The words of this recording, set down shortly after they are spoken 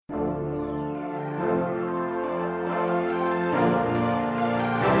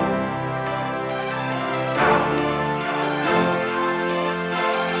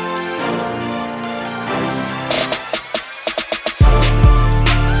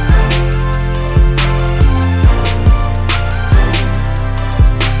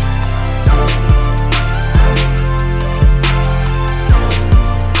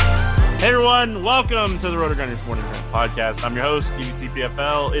Welcome to the RotoGrinders Morning Grind Podcast. I'm your host,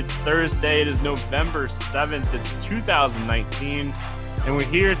 Stevietpfl. It's Thursday. It is November 7th. It's 2019. And we're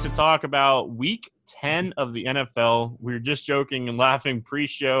here to talk about Week 10 of the NFL. We were just joking and laughing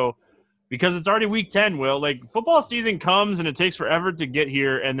pre-show because it's already Week 10, Will. Like, football season comes and it takes forever to get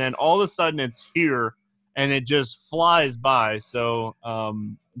here, and then all of a sudden it's here, and it just flies by. So,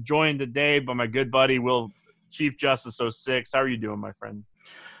 joined today by my good buddy, Will, Chiefjustice06. How are you doing, my friend?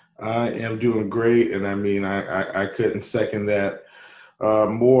 I am doing great, and I mean, I couldn't second that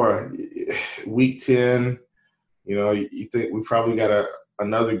more. Week 10, you think we probably got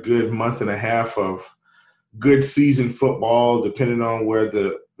another good month and a half of good season football, depending on where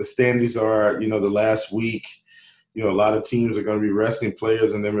the standings are, the last week. A lot of teams are going to be resting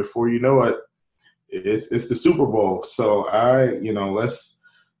players, and then before you know it, it's the Super Bowl. So let's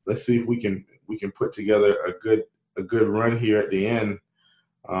see if we can put together a good run here at the end.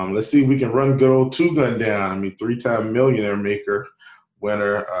 Let's see if we can run good old two-gun down. I mean, 3-time millionaire maker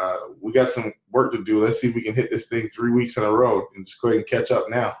winner. We got some work to do. Let's see if we can hit this thing 3 weeks in a row and just go ahead and catch up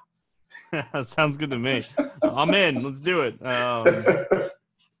now. Sounds good to me. I'm in. Let's do it.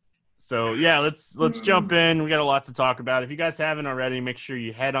 So, yeah, let's jump in. We got a lot to talk about. If you guys haven't already, make sure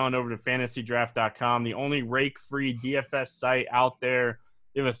you head on over to FantasyDraft.com, the only rake-free DFS site out there.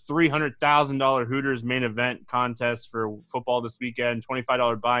 They have a $300,000 Hooters main event contest for football this weekend,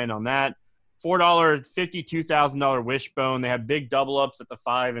 $25 buy-in on that. $4 $52,000 wishbone. They have big double-ups at the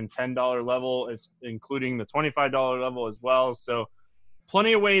 $5 and $10 level, including the $25 level as well. So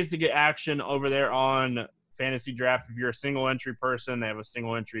plenty of ways to get action over there on Fantasy Draft. If you're a single-entry person, they have a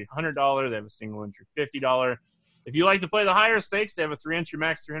single-entry $100. They have a single-entry $50. If you like to play the higher stakes, they have a 3-entry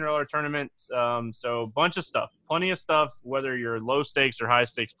max $300 tournament. So bunch of stuff, plenty of stuff, whether you're a low stakes or high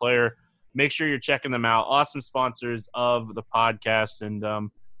stakes player. Make sure you're checking them out. Awesome sponsors of the podcast. And one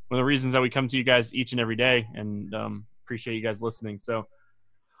of the reasons that we come to you guys each and every day, and appreciate you guys listening. So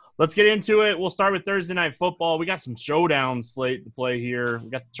let's get into it. We'll start with Thursday Night Football. We got some showdown slate to play here. We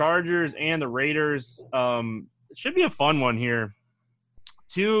got the Chargers and the Raiders. It should be a fun one here.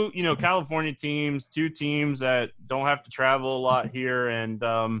 Two, California teams, two teams that don't have to travel a lot here, and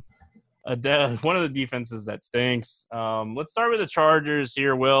one of the defenses that stinks. Let's start with the Chargers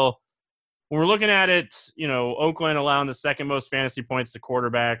here, Will. When we're looking at it, Oakland allowing the second most fantasy points to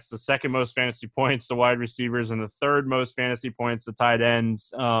quarterbacks, the second most fantasy points to wide receivers, and the third most fantasy points to tight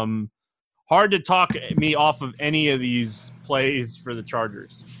ends. Hard to talk me off of any of these plays for the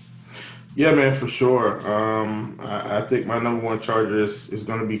Chargers. Yeah, man, for sure. I think my number one Charger is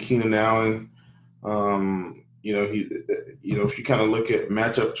going to be Keenan Allen. If you kind of look at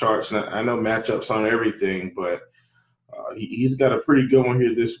matchup charts, and I know matchups on everything, but he's got a pretty good one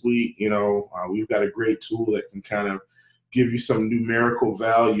here this week. We've got a great tool that can kind of give you some numerical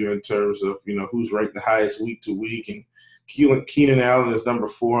value in terms of, who's ranked the highest week to week. And Keenan Allen is number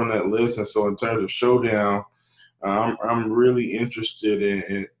 4 on that list. And so in terms of showdown, I'm really interested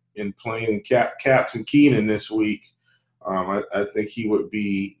in playing Caps and Keenan this week. I think he would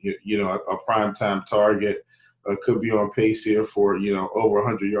be, a primetime target. Could be on pace here for, over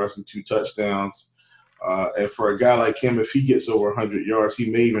 100 yards and 2 touchdowns. And for a guy like him, if he gets over 100 yards, he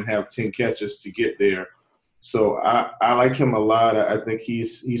may even have 10 catches to get there. So I like him a lot. I think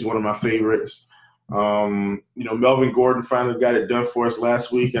he's one of my favorites. Melvin Gordon finally got it done for us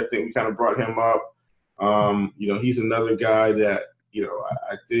last week. I think we kind of brought him up. He's another guy that,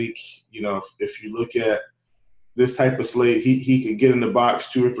 I think, if you look at this type of slate, he could get in the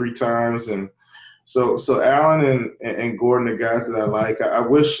box 2 or 3 times. And so Allen and Gordon are guys that I like. I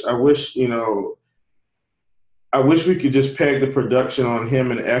wish we could just peg the production on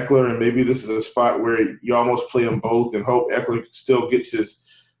him and Eckler, and maybe this is a spot where you almost play them both and hope Eckler still gets his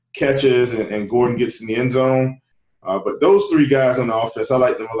catches and Gordon gets in the end zone. But those 3 guys on the offense, I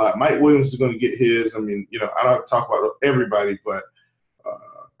like them a lot. Mike Williams is going to get his. I mean, I don't have to talk about everybody, but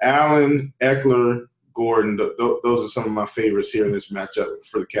Allen, Eckler, Gordon, those are some of my favorites here in this matchup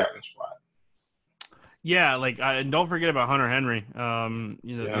for the captain spot. Yeah, and don't forget about Hunter Henry.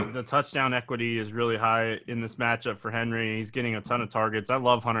 The touchdown equity is really high in this matchup for Henry. He's getting a ton of targets. I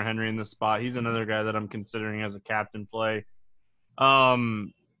love Hunter Henry in this spot. He's another guy that I'm considering as a captain play.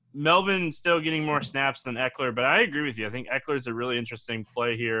 Melvin still getting more snaps than Eckler, but I agree with you. I think Eckler is a really interesting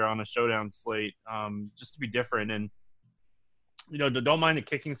play here on a showdown slate, just to be different. And, don't mind the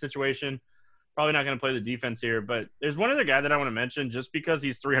kicking situation. Probably not going to play the defense here, but there's one other guy that I want to mention just because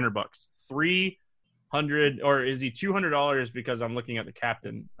he's $300. $300, or is he $200 because I'm looking at the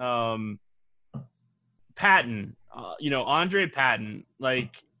captain? Patton, Andre Patton,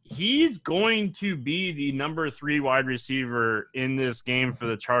 he's going to be the number 3 wide receiver in this game for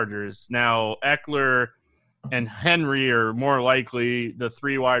the Chargers. Now, Eckler and Henry are more likely the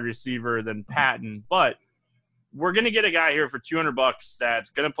 3 wide receiver than Patton, but we're going to get a guy here for $200 that's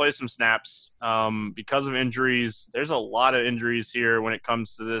going to play some snaps because of injuries. There's a lot of injuries here when it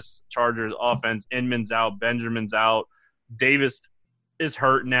comes to this Chargers offense. Inman's out, Benjamin's out, Davis is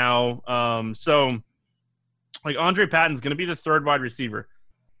hurt now. So, like, Andre Patton's going to be the 3rd wide receiver.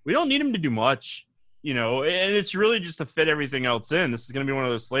 We don't need him to do much, and it's really just to fit everything else in. This is going to be one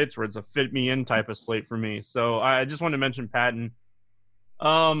of those slates where it's a fit me in type of slate for me. So I just wanted to mention Patton.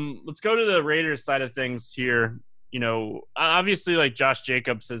 Let's go to the Raiders side of things here. Obviously, like, Josh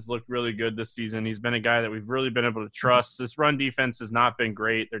Jacobs has looked really good this season. He's been a guy that we've really been able to trust. This run defense has not been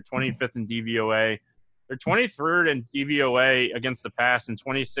great. They're 25th in DVOA. They're 23rd in DVOA against the pass and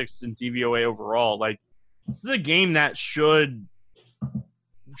 26th in DVOA overall. Like, this is a game that should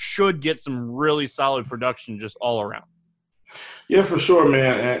get some really solid production just all around. Yeah, for sure,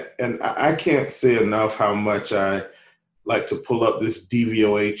 man. And I can't say enough how much I like to pull up this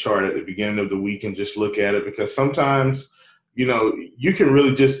DVOA chart at the beginning of the week and just look at it, because sometimes, you can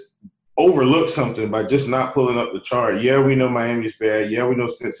really just overlook something by just not pulling up the chart. Yeah, we know Miami's bad. Yeah, we know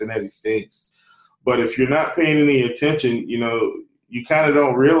Cincinnati stinks. But if you're not paying any attention, you kind of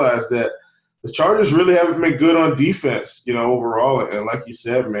don't realize that the Chargers really haven't been good on defense, overall. And like you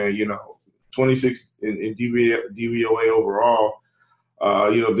said, man, 26 in DVOA overall.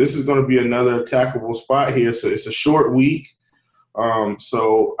 This is going to be another attackable spot here. So it's a short week.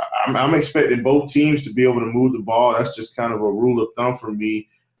 So I'm expecting both teams to be able to move the ball. That's just kind of a rule of thumb for me.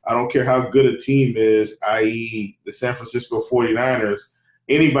 I don't care how good a team is, i.e. the San Francisco 49ers.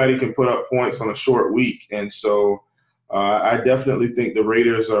 Anybody can put up points on a short week. And so I definitely think the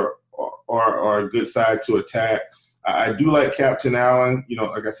Raiders are a good side to attack. I do like Captain Allen.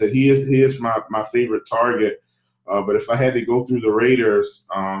 Like I said, he is my favorite target. But if I had to go through the Raiders,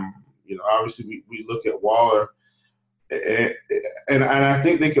 obviously we look at Waller, and I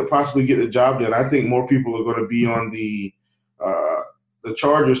think they could possibly get the job done. I think more people are going to be on the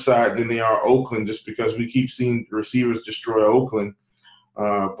Chargers side than they are Oakland, just because we keep seeing receivers destroy Oakland.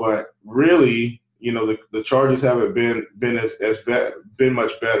 But really, the Chargers haven't been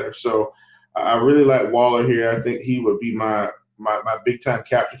much better. So I really like Waller here. I think he would be my big time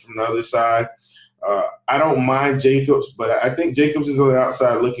captain from the other side. I don't mind Jacobs, but I think Jacobs is on the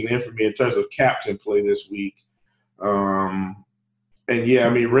outside looking in for me in terms of captain play this week. And yeah,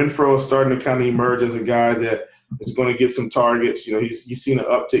 Renfrow is starting to kind of emerge as a guy that is going to get some targets. He's seen an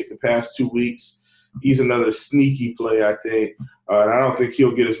uptick the past 2 weeks. He's another sneaky play, I think. And I don't think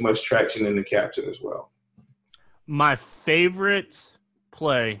he'll get as much traction in the captain as well. My favorite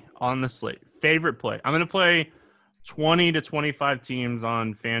play on the slate. I'm going to play 20 to 25 teams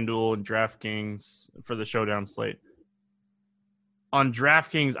on FanDuel and DraftKings for the showdown slate. On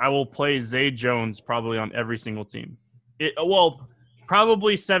DraftKings, I will play Zay Jones probably on every single team.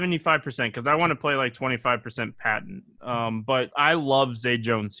 Probably 75% because I want to play like 25% Patton. But I love Zay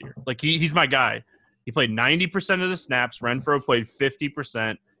Jones here. Like, he's my guy. He played 90% of the snaps. Renfrow played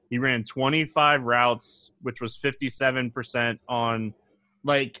 50%. He ran 25 routes, which was 57% on.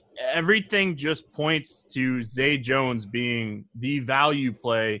 Like, everything just points to Zay Jones being the value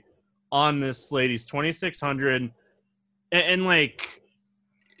play on this slate. He's 2,600. And like,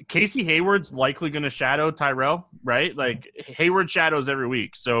 Casey Hayward's likely going to shadow Tyrell, right? Like, Hayward shadows every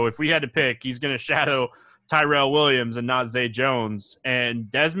week. So if we had to pick, he's going to shadow Tyrell Williams and not Zay Jones. And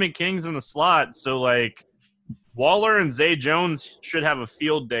Desmond King's in the slot. So, like, Waller and Zay Jones should have a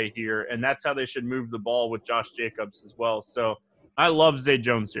field day here, and that's how they should move the ball with Josh Jacobs as well. So I love Zay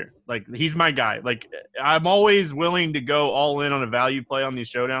Jones here. Like, he's my guy. Like, I'm always willing to go all in on a value play on these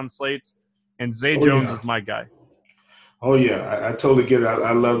showdown slates, and Zay Jones is my guy. Oh, yeah, I totally get it.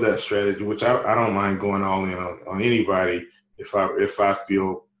 I love that strategy, which I don't mind going all in on anybody if I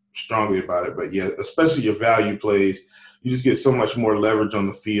feel strongly about it. But, yeah, especially your value plays, you just get so much more leverage on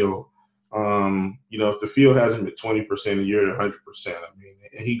the field. If the field has him at 20% and you're at 100%,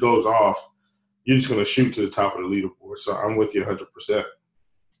 and he goes off, you're just going to shoot to the top of the leaderboard. So I'm with you 100%.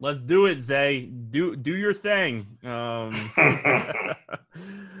 Let's do it, Zay. Do your thing.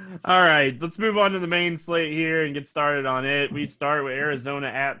 All right, let's move on to the main slate here and get started on it. We start with Arizona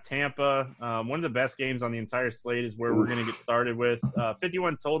at Tampa. One of the best games on the entire slate is where we're going to get started with.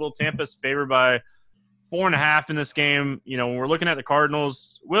 51 total. Tampa's favored by 4.5 in this game. When we're looking at the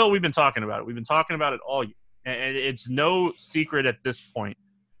Cardinals, we've been talking about it. We've been talking about it all year. And it's no secret at this point.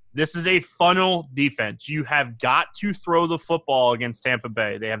 This is a funnel defense. You have got to throw the football against Tampa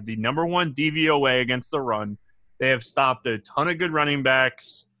Bay. They have the number 1 DVOA against the run. They have stopped a ton of good running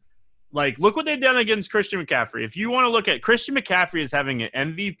backs. Like, look what they've done against Christian McCaffrey. If you want to look at Christian McCaffrey as having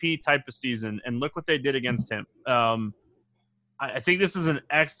an MVP type of season, and look what they did against him. I think this is an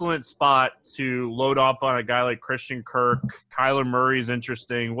excellent spot to load up on a guy like Christian Kirk. Kyler Murray is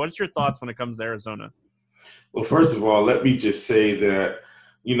interesting. What's your thoughts when it comes to Arizona? Well, first of all, let me just say that,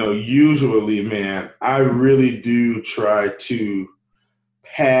 usually, man, I really do try to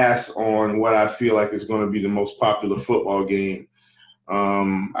pass on what I feel like is going to be the most popular football game.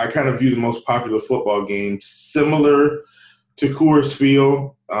 I kind of view the most popular football game similar to Coors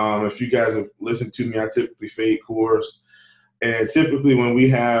Field. If you guys have listened to me, I typically fade Coors. And typically when we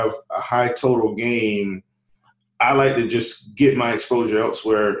have a high total game, I like to just get my exposure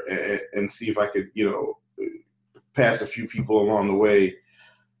elsewhere and see if I could, pass a few people along the way.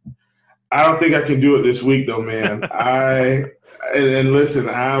 I don't think I can do it this week, though, man. Listen,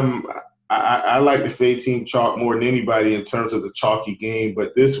 I like the fade team chalk more than anybody in terms of the chalky game,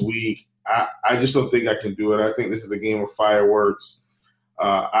 but this week I just don't think I can do it. I think this is a game of fireworks.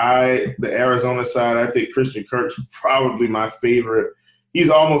 The Arizona side, I think Christian Kirk's probably my favorite. He's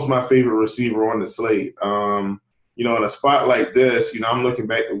almost my favorite receiver on the slate. In a spot like this, I'm looking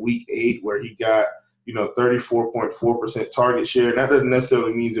back to week 8 where he got 34.4% target share. That doesn't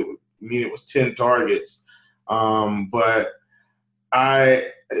necessarily mean it was 10 targets, but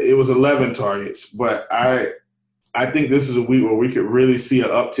it was 11 targets. But I think this is a week where we could really see an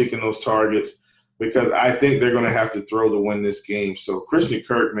uptick in those targets because I think they're going to have to throw to win this game. So Christian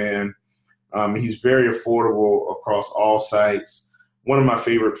Kirk, man, he's very affordable across all sites. One of my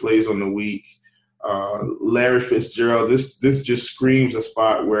favorite plays on the week. Larry Fitzgerald, this just screams a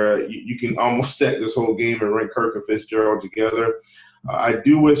spot where you can almost stack this whole game and rank Kirk and Fitzgerald together. I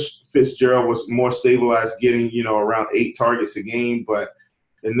do wish Fitzgerald was more stabilized, getting around 8 targets a game, but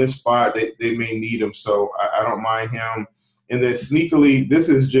in this spot they may need him, so I don't mind him. And then sneakily, this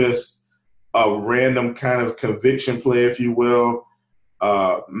is just a random kind of conviction play, if you will.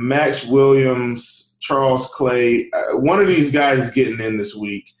 Max Williams, Charles Clay, one of these guys is getting in this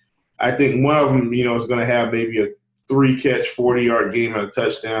week. I think one of them, is going to have maybe a 3-catch, 40-yard game and a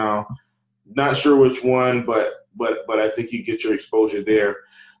touchdown. Not sure which one, but I think you get your exposure there.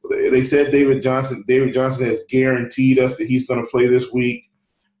 They said David Johnson has guaranteed us that he's going to play this week,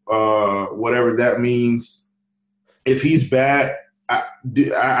 whatever that means. If he's back,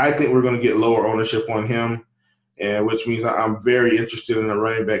 I think we're going to get lower ownership on him, and which means I'm very interested in a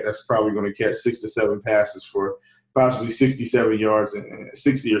running back that's probably going to catch 6 to 7 passes for possibly 60 or 70 yards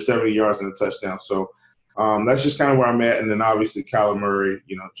and a touchdown. So that's just kind of where I'm at. And then obviously Kyler Murray,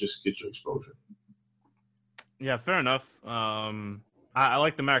 just get your exposure. Yeah, fair enough. I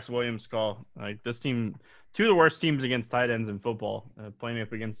like the Max Williams call. Like this team, 2 of the worst teams against tight ends in football, playing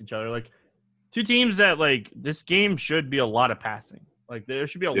up against each other. Like 2 teams that this game should be a lot of passing. Like there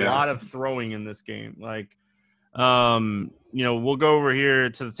should be a lot of throwing in this game. Like, we'll go over here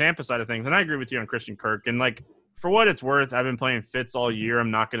to the Tampa side of things, and I agree with you on Christian Kirk. And for what it's worth, I've been playing Fitz all year. I'm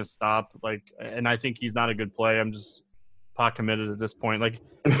not going to stop. And I think he's not a good play. I'm just pot committed at this point.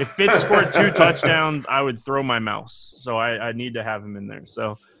 If Fitz scored 2 touchdowns, I would throw my mouse. So I need to have him in there.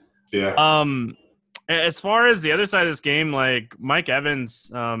 So, yeah. As far as the other side of this game, Mike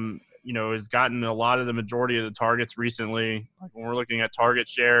Evans, has gotten a lot of the majority of the targets recently. When we're looking at target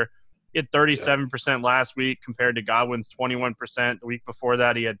share, he had 37% last week compared to Godwin's 21%. The week before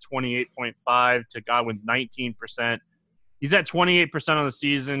that, he had 28.5 to Godwin's 19%. He's at 28% on the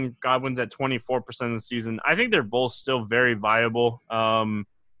season. Godwin's at 24% of the season. I think they're both still very viable. The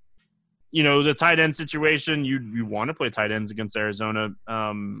tight end situation, you want to play tight ends against Arizona.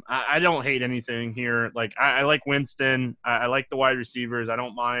 I don't hate anything here. I like Winston. I like the wide receivers. I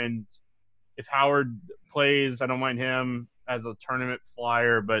don't mind if Howard plays. I don't mind him as a tournament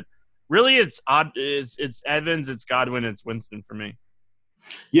flyer, but really, it's Evans, it's Godwin, it's Winston for me.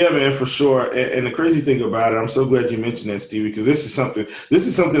 Yeah, man, for sure. And the crazy thing about it, I'm so glad you mentioned that, Stevie, because this is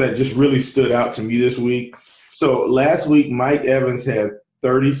something that just really stood out to me this week. So last week, Mike Evans had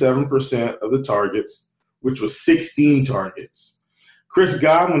 37% of the targets, which was 16 targets. Chris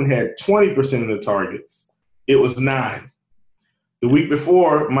Godwin had 20% of the targets. It was 9. The week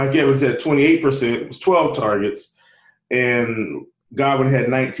before, Mike Evans had 28%. It was 12 targets. And Godwin had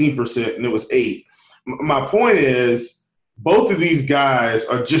 19%, and it was 8. My point is, both of these guys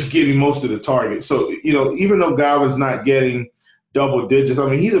are just getting most of the targets. So, even though Godwin's not getting double digits,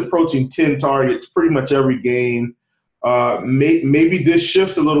 he's approaching 10 targets pretty much every game. Maybe this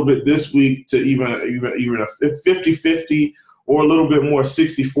shifts a little bit this week to even a 50-50 or a little bit more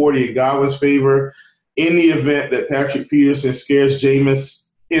 60-40 in Godwin's favor. In the event that Patrick Peterson scares Jameis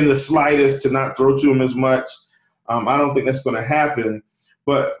in the slightest to not throw to him as much, I don't think that's going to happen.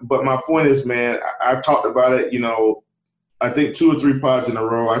 But my point is, man, I've talked about it. I think 2 or 3 pods in a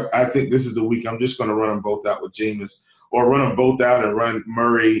row. I think this is the week I'm just going to run them both out with Jameis, or run them both out and run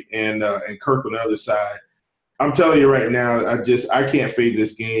Murray and Kirk on the other side. I'm telling you right now, I can't fade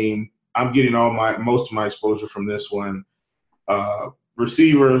this game. I'm getting most of my exposure from this one.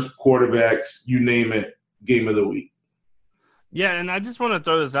 Receivers, quarterbacks, you name it, game of the week. Yeah, and I just want to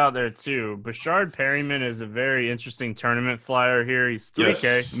throw this out there too. Bashard Perryman is a very interesting tournament flyer here. He's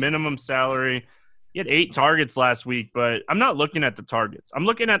 $3K, minimum salary. He had 8 targets last week, but I'm not looking at the targets. I'm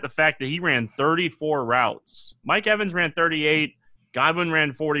looking at the fact that he ran 34 routes. Mike Evans ran 38. Godwin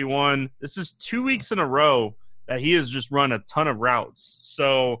ran 41. This is 2 weeks in a row that he has just run a ton of routes.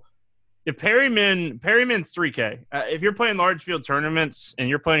 So if Perryman's 3K. If you're playing large field tournaments and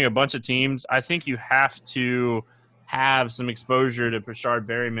you're playing a bunch of teams, I think you have to have some exposure to Bashard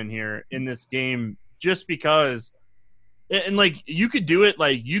Perryman here in this game, just because. And you could do it.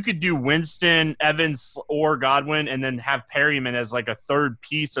 You could do Winston, Evans, or Godwin, and then have Perryman as a third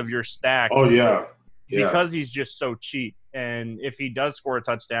piece of your stack. Oh yeah. Because he's just so cheap. And if he does score a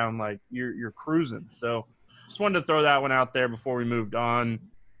touchdown, you're cruising. So just wanted to throw that one out there before we moved on.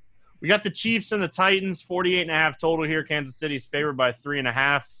 We got the Chiefs and the Titans, 48.5 total here. Kansas City's favored by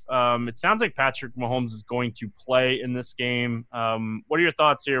 3.5. It sounds like Patrick Mahomes is going to play in this game. What are your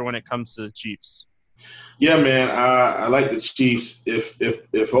thoughts here when it comes to the Chiefs? Yeah, man, I like the Chiefs.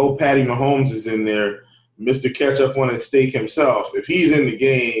 If old Patty Mahomes is in there, Mr. Ketchup on his steak himself, if he's in the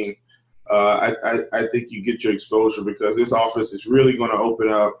game, I think you get your exposure, because this offense is really going to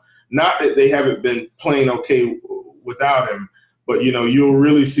open up. Not that they haven't been playing okay without him, but, you'll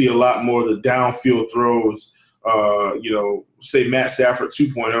really see a lot more of the downfield throws, say Matt Stafford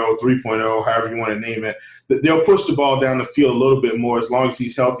 2.0, 3.0, however you want to name it. They'll push the ball down the field a little bit more as long as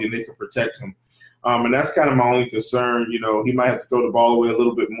he's healthy and they can protect him. And that's kind of my only concern. He might have to throw the ball away a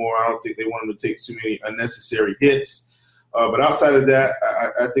little bit more. I don't think they want him to take too many unnecessary hits. But outside of that,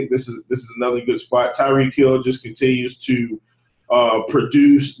 I think this is another good spot. Tyreek Hill just continues to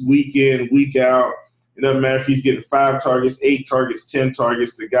produce week in, week out. It doesn't matter if he's getting 5 targets, 8 targets, 10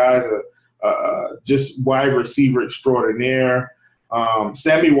 targets. The guy's just wide receiver extraordinaire.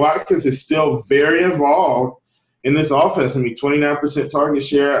 Sammy Watkins is still very involved in this offense. 29% target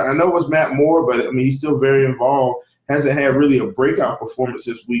share. I know it was Matt Moore, but, he's still very involved. Hasn't had really a breakout performance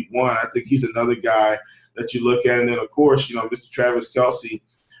since week 1. I think he's another guy that you look at. And then, of course, Mr. Travis Kelce.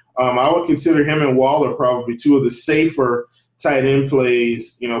 I would consider him and Waller probably 2 of the safer tight end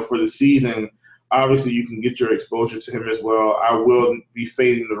plays, for the season. Obviously, you can get your exposure to him as well. I will be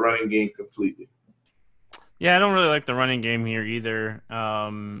fading the running game completely. Yeah, I don't really like the running game here either.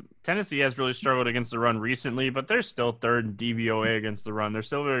 Tennessee has really struggled against the run recently, but they're still 3rd in DVOA against the run. They're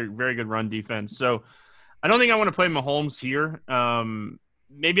still a very, very good run defense. So I don't think I want to play Mahomes here.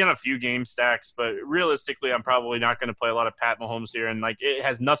 Maybe on a few game stacks, but realistically, I'm probably not going to play a lot of Pat Mahomes here. And it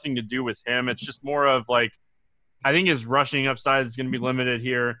has nothing to do with him. It's just more of I think his rushing upside is going to be limited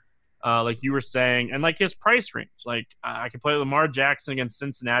here. Like you were saying, and his price range. I could play Lamar Jackson against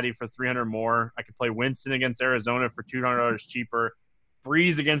Cincinnati for $300 more. I could play Winston against Arizona for $200 cheaper.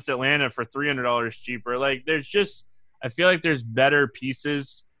 Breeze against Atlanta for $300 cheaper. I feel like there's better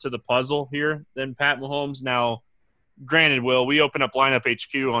pieces to the puzzle here than Pat Mahomes. Now, granted, we open up Lineup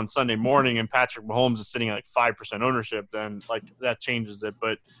HQ on Sunday morning and Patrick Mahomes is sitting at 5% ownership, then that changes it.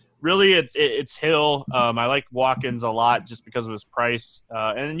 But really, it's Hill. I like Watkins a lot just because of his price.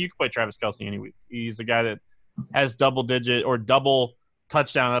 And you can play Travis Kelce any week. He's a guy that has double-digit or double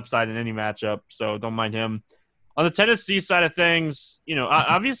touchdown upside in any matchup, so don't mind him. On the Tennessee side of things,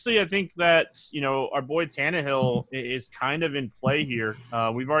 obviously I think that, our boy Tannehill is kind of in play here.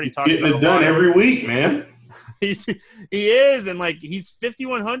 We've already talked about getting it done every week, man. He is, and he's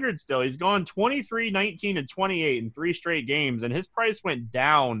 5,100 still. He's gone 23, 19, and 28 in 3 straight games, and his price went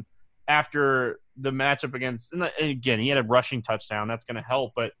down after the matchup against – and again, he had a rushing touchdown. That's going to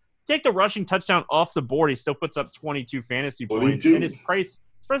help, but take the rushing touchdown off the board, he still puts up 22 fantasy points, and his price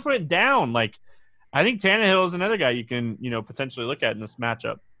went down. I think Tannehill is another guy you can, potentially look at in this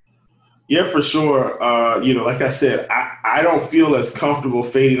matchup. Yeah, for sure. Like I said, I don't feel as comfortable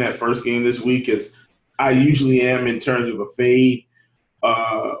fading that first game this week as I usually am in terms of a fade.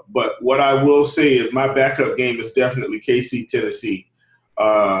 But what I will say is my backup game is definitely KC Tennessee.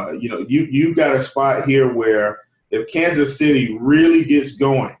 You've got a spot here where if Kansas City really gets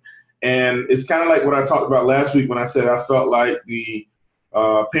going, and it's kind of like what I talked about last week when I said I felt like the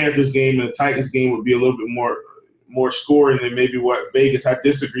Panthers game and the Titans game would be a little bit more scoring than maybe what Vegas. I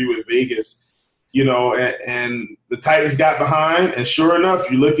disagree with Vegas, and the Titans got behind, and sure enough,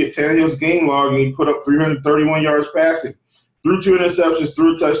 you look at Tannehill's game log and he put up 331 yards passing, threw 2 interceptions,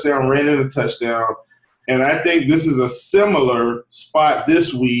 threw a touchdown, ran in a touchdown. And I think this is a similar spot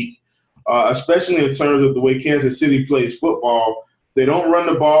this week, especially in terms of the way Kansas City plays football. They don't run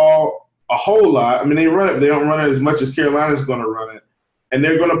the ball a whole lot. I mean, they run it. They don't run it as much as Carolina's going to run it. And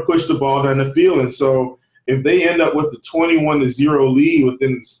they're going to push the ball down the field. And so if they end up with a 21-0 lead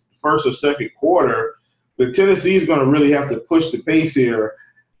within the first or second quarter, the Tennessee is going to really have to push the pace here.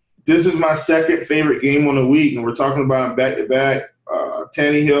 This is my second favorite game on the week, and we're talking about him back-to-back.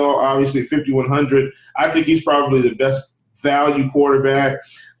 Tannehill, obviously 5,100. I think he's probably the best value quarterback.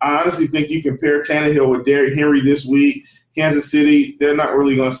 I honestly think you compare Tannehill with Derrick Henry this week. Kansas City, they're not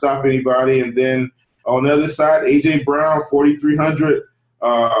really going to stop anybody. And then on the other side, A.J. Brown, 4,300,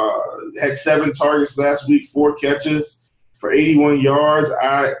 had 7 targets last week, 4 catches for 81 yards.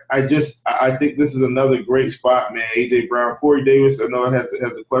 I think this is another great spot, man. A.J. Brown, Corey Davis, I know has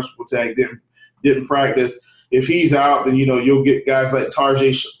a questionable tag, didn't practice. If he's out, then, you'll get guys like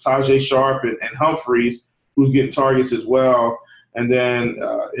Tajay Sharp and Humphreys, who's getting targets as well. And then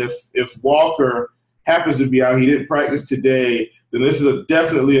if Walker happens to be out, he didn't practice today, then this is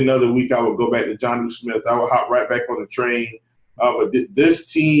definitely another week I would go back to Jonnu Smith. I would hop right back on the train. But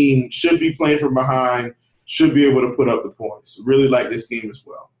this team should be playing from behind, should be able to put up the points. Really like this game as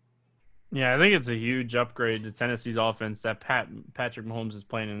well. Yeah, I think it's a huge upgrade to Tennessee's offense that Patrick Mahomes is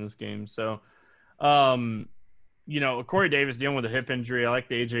playing in this game. So, Corey Davis dealing with a hip injury. I like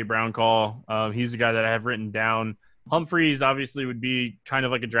the A.J. Brown call. He's the guy that I have written down. Humphreys obviously would be kind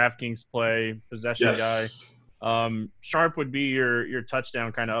of like a DraftKings play, possession guy. Sharp would be your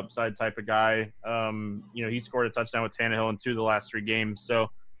touchdown kind of upside type of guy. He scored a touchdown with Tannehill in 2 of the last 3 games. So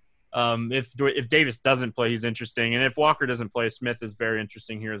if Davis doesn't play, he's interesting. And if Walker doesn't play, Smith is very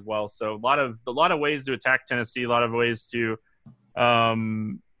interesting here as well. So a lot of ways to attack Tennessee, a lot of ways to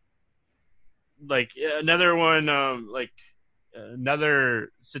another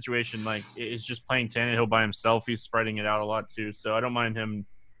situation is just playing Tannehill by himself. He's spreading it out a lot too. So I don't mind him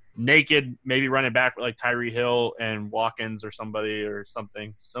naked, maybe running back with like Tyree Hill and Watkins or somebody or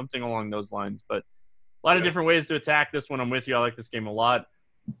something along those lines. But a lot of different ways to attack this one. I'm with you. I like this game a lot.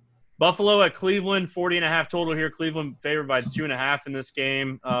 Buffalo at Cleveland, 40.5 total here. Cleveland favored by 2.5 in this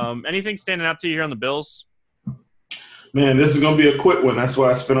game. Anything standing out to you here on the Bills? Man, this is going to be a quick one. That's why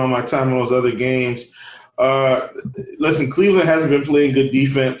I spent all my time on those other games. Listen, Cleveland hasn't been playing good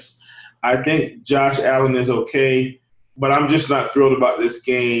defense. I think Josh Allen is okay, but I'm just not thrilled about this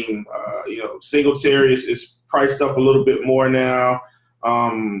game. Singletary is priced up a little bit more now.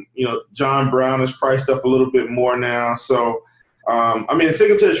 John Brown is priced up a little bit more now. So,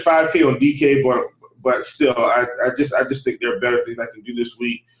 Singletary's $5K on DK, but still, I just think there are better things I can do this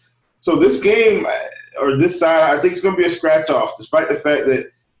week. So this game, or this side, I think it's going to be a scratch-off, despite the fact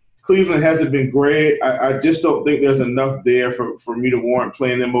that Cleveland hasn't been great. I just don't think there's enough there for me to warrant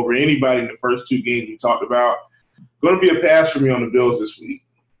playing them over anybody in the first 2 games we talked about. Going to be a pass for me on the Bills this week.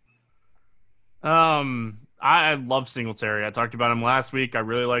 I love Singletary. I talked about him last week. I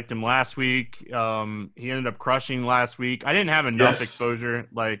really liked him last week. He ended up crushing last week. I didn't have enough exposure.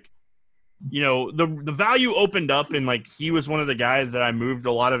 The value opened up, and he was one of the guys that I moved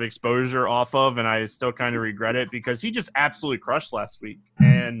a lot of exposure off of, and I still kind of regret it because he just absolutely crushed last week.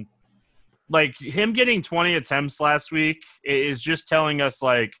 And him getting 20 attempts last week is just telling us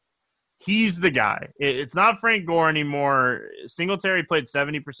he's the guy. It's not Frank Gore anymore. Singletary played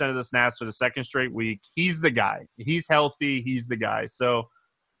 70% of the snaps for the second straight week. He's the guy. He's healthy. He's the guy. So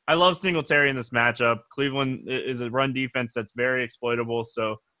I love Singletary in this matchup. Cleveland is a run defense that's very exploitable.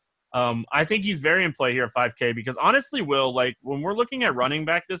 So I think he's very in play here at 5K because honestly, Will, when we're looking at running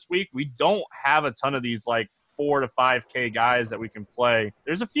back this week, we don't have a ton of these 4 to 5K guys that we can play.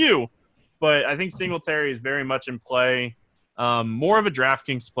 There's a few, but I think Singletary is very much in play. More of a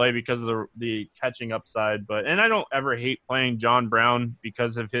DraftKings play because of the catching upside, and I don't ever hate playing John Brown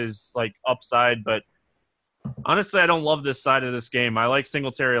because of his upside, but honestly, I don't love this side of this game. I like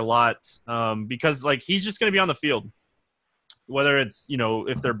Singletary a lot because he's just going to be on the field. Whether it's,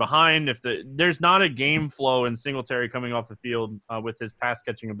 if they're behind, there's not a game flow in Singletary coming off the field with his pass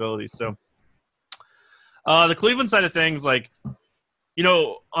catching ability. So the Cleveland side of things,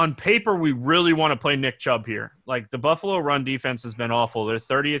 on paper, we really want to play Nick Chubb here. The Buffalo run defense has been awful. They're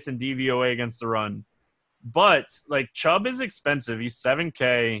 30th in DVOA against the run. But, Chubb is expensive. He's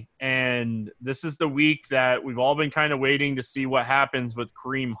 7K, and this is the week that we've all been kind of waiting to see what happens with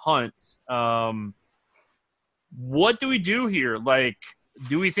Kareem Hunt. What do we do here?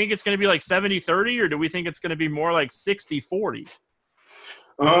 Do we think it's going to be 70-30, or do we think it's going to be more 60-40?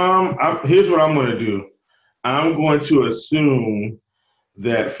 Here's what I'm going to do. I'm going to assume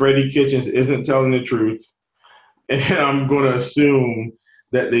that Freddie Kitchens isn't telling the truth, and I'm going to assume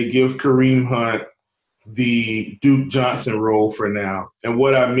that they give Kareem Hunt the Duke Johnson role for now. And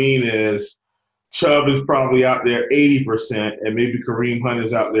what I mean is Chubb is probably out there 80%, and maybe Kareem Hunt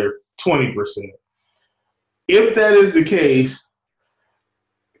is out there 20%. If that is the case,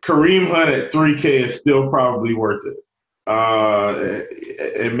 Kareem Hunt at 3K is still probably worth it.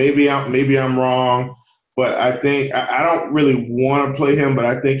 And maybe I'm wrong, but I think I don't really want to play him. But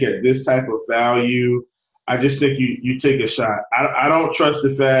I think at this type of value, I just think you take a shot. I don't trust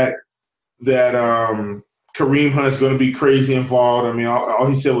the fact that Kareem Hunt's going to be crazy involved. I mean, all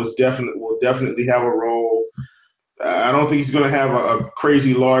he said was will definitely have a role. I don't think he's going to have a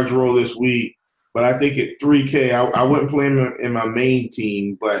crazy large role this week. But I think at 3K, I wouldn't play him in my main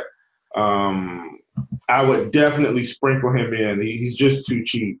team, but I would definitely sprinkle him in. He's just too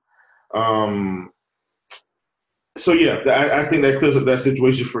cheap. So, yeah, I think that clears up that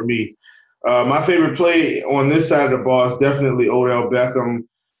situation for me. My favorite play on this side of the ball is definitely Odell Beckham.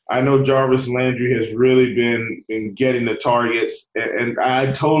 I know Jarvis Landry has really been getting the targets, and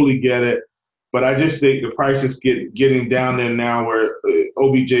I totally get it. But I just think the price is getting down there now where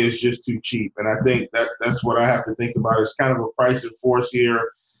OBJ is just too cheap. And I think that's what I have to think about. It's kind of a price and force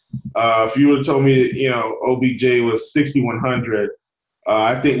here. If you would have told me that, OBJ was 6,100,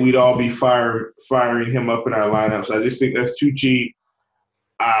 I think we'd all be firing him up in our lineups. I just think that's too cheap.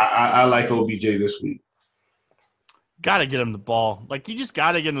 I like OBJ this week. Got to get him the ball. You just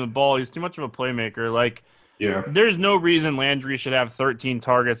got to get him the ball. He's too much of a playmaker. Yeah. There's no reason Landry should have 13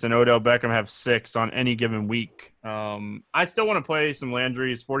 targets and Odell Beckham have 6 on any given week. I still want to play some Landry.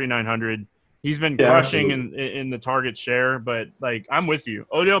 He's 4,900. He's been crushing in the target share, but I'm with you.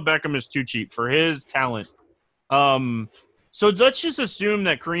 Odell Beckham is too cheap for his talent. So let's just assume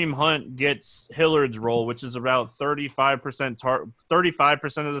that Kareem Hunt gets Hillard's role, which is about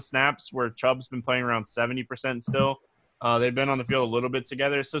 35% of the snaps, where Chubb's been playing around 70% still. They've been on the field a little bit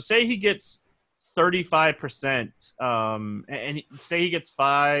together. So say he gets 35%, and say he gets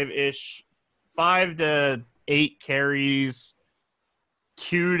 5 to 8 carries,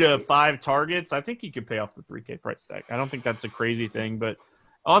 2 to 5 targets. I think he could pay off the 3K price tag. I don't think that's a crazy thing, but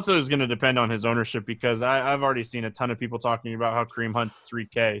also is going to depend on his ownership, because I've already seen a ton of people talking about how Kareem Hunt's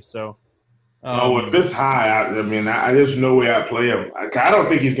 3K. So, if it's high, I there's no way I play him. I don't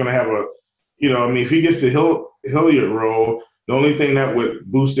think he's going to have if he gets the Hilliard role, the only thing that would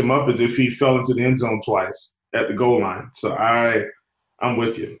boost him up is if he fell into the end zone twice at the goal line. So I'm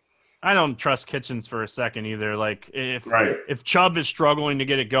with you. I don't trust Kitchens for a second either. If Chubb is struggling to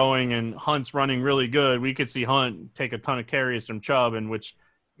get it going and Hunt's running really good, we could see Hunt take a ton of carries from Chubb, and which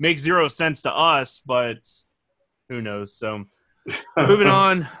makes 0 sense to us, but who knows? So moving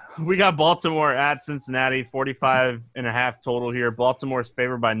on, we got Baltimore at Cincinnati, 45.5 total here. Baltimore's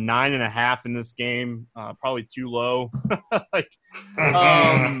favored by 9.5 in this game. Probably too low.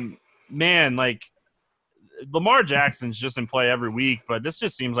 Lamar Jackson's just in play every week, but this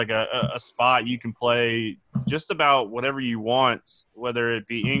just seems like a spot you can play just about whatever you want, whether it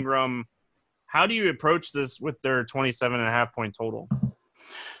be Ingram. How do you approach this with their 27.5 point total?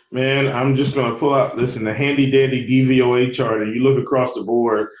 Man, I'm just going to pull out the handy-dandy DVOA chart, and you look across the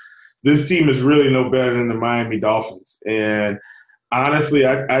board. This team is really no better than the Miami Dolphins. And honestly,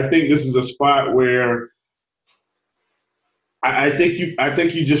 I think this is a spot where I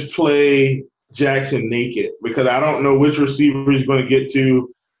think you just play Jackson naked, because I don't know which receiver he's going to get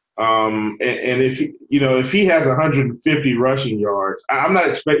to. And if he has 150 rushing yards, I'm not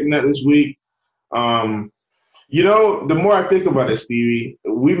expecting that this week. The more I think about it, Stevie,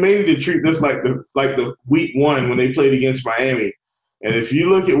 we may need to treat this like the week 1 when they played against Miami. And if you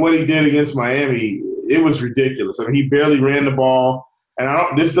look at what he did against Miami, it was ridiculous. I mean, he barely ran the ball.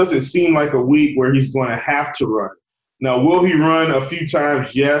 And this doesn't seem like a week where he's going to have to run. Now, will he run a few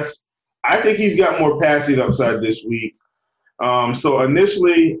times? Yes. I think he's got more passing upside this week. So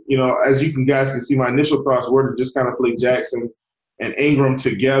initially, as you guys can see, my initial thoughts were to just kind of play Jackson and Ingram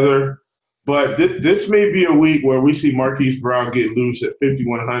together. But this may be a week where we see Marquise Brown get loose at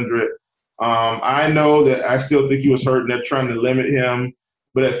 5,100. I know that I still think he was hurt, and they're trying to limit him.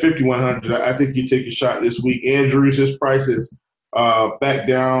 But at 5,100, I think you take a shot this week. Andrews, his price is back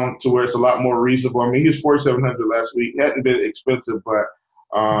down to where it's a lot more reasonable. I mean, he was 4,700 last week. He hadn't been expensive, but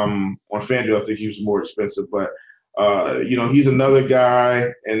on FanDuel, I think he was more expensive. But, he's another guy.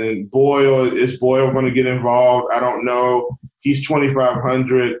 And then is Boyle going to get involved? I don't know. He's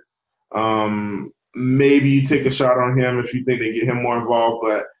 2,500. Maybe you take a shot on him if you think they get him more involved.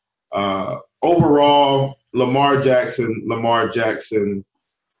 But overall, Lamar Jackson. Need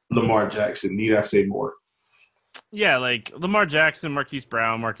I say more? Yeah, like Lamar Jackson, Marquise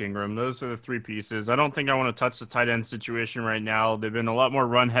Brown, Mark Ingram. Those are the three pieces. I don't think I want to touch the tight end situation right now. They've been a lot more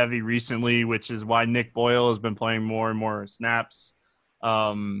run heavy recently, which is why Nick Boyle has been playing more and more snaps.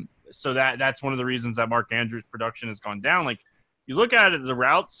 So that's one of the reasons that Mark Andrews' production has gone down. Like you look at it, the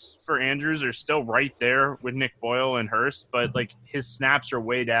routes for Andrews are still right there with Nick Boyle and Hurst, but like his snaps are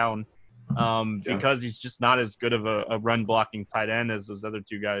way down because he's just not as good of a run blocking tight end as those other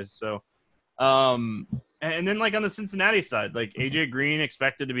two guys. So. And then like on the Cincinnati side, like AJ Green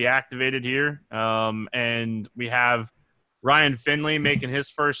expected to be activated here. And we have Ryan Finley making his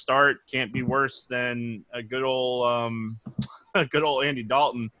first start. Can't be worse than a good old Andy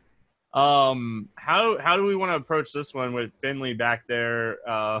Dalton. How do we want to approach this one with Finley back there?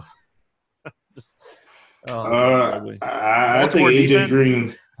 Just I think AJ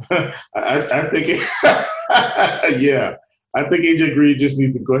Green. I think yeah. I think AJ Green just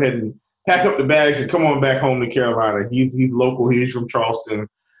needs to go ahead and pack up the bags and come on back home to Carolina. He's local. He's from Charleston.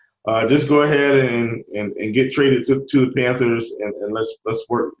 Just go ahead and get traded to the Panthers and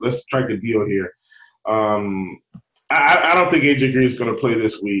let's strike a deal here. I don't think AJ Green is going to play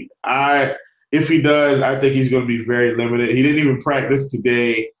this week. If he does, I think he's going to be very limited. He didn't even practice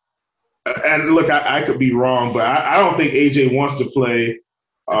today. And look, I could be wrong, but I don't think AJ wants to play.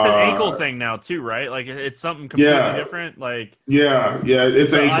 It's an ankle thing now too, right? Like it's something completely different. Like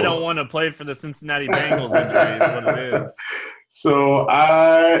it's ankle. I don't want to play for the Cincinnati Bengals injury is what it is. So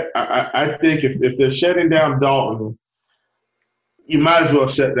I think if they're shutting down Dalton, you might as well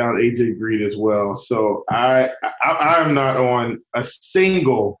shut down AJ Green as well. So I'm not on a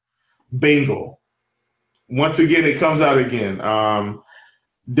single Bengal. Once again, it comes out again.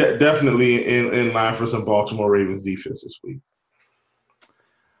 Definitely in line for some Baltimore Ravens defense this week.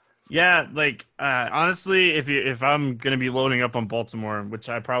 Yeah, like honestly, if I'm going to be loading up on Baltimore, which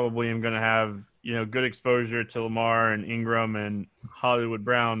I probably am going to have, good exposure to Lamar and Ingram and Hollywood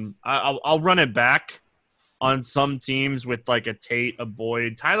Brown, I'll run it back on some teams with like a Tate, a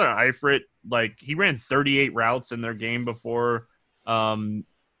Boyd, Tyler Eifert. Like he ran 38 routes in their game before the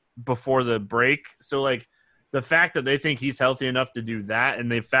break. So like the fact that they think he's healthy enough to do that,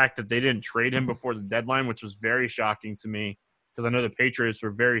 and the fact that they didn't trade him before the deadline, which was very shocking to me. Because I know the Patriots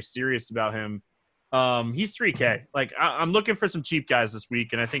were very serious about him. He's 3K. Like I'm looking for some cheap guys this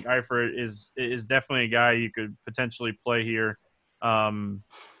week, and I think Eifert is definitely a guy you could potentially play here.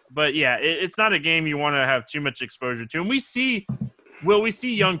 But yeah, it's not a game you want to have too much exposure to. And we see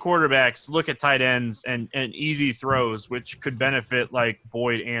young quarterbacks look at tight ends and easy throws, which could benefit like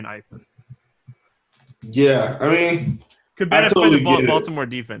Boyd and Eifert. Yeah, I mean, could benefit the Baltimore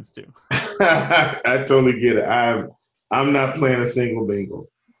defense too. I totally get it. I'm not playing a single Bengal.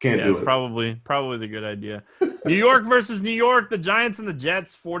 Can't do it. It's probably the good idea. New York versus New York. The Giants and the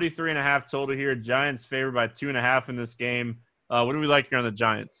Jets, 43.5 total here. Giants favored by 2.5 in this game. What do we like here on the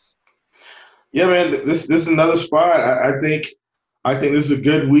Giants? Yeah, man, this is another spot. I think this is a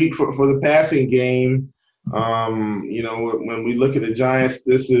good week for the passing game. When we look at the Giants,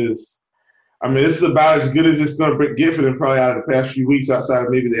 this is about as good as it's going to get for them probably out of the past few weeks outside of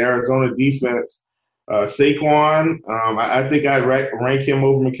maybe the Arizona defense. Saquon, I think I'd rank him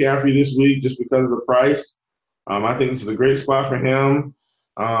over McCaffrey this week just because of the price. I think this is a great spot for him.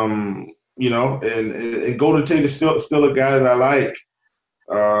 And Golden Tate is still a guy that I like.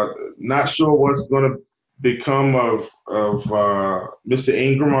 Not sure what's going to become of Mr.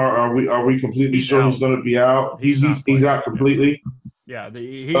 Ingram. Are we completely sure he's going to be out? He's out completely. Yeah,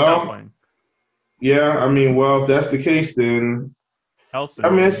 he's not playing. Yeah, if that's the case, then. Helson.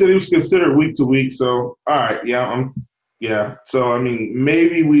 I said he was considered week to week. So, all right, So,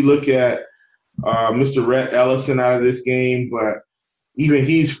 maybe we look at Mr. Rhett Ellison out of this game, but even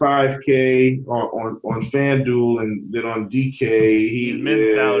he's 5K on FanDuel, and then on DK he's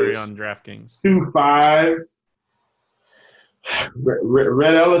mid-salary on DraftKings. 2.5.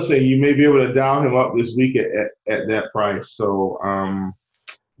 Rhett Ellison, you may be able to dial him up this week at that price. So,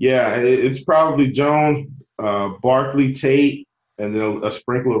 it's probably Jones, Barkley, Tate. And then a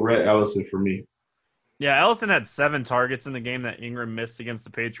sprinkle of Rhett Ellison for me. Yeah, Ellison had 7 targets in the game that Ingram missed against the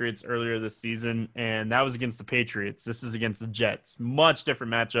Patriots earlier this season, and that was against the Patriots. This is against the Jets. Much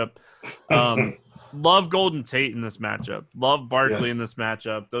different matchup. Love Golden Tate in this matchup. Love Barkley in this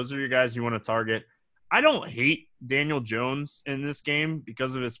matchup. Those are your guys you want to target. I don't hate Daniel Jones in this game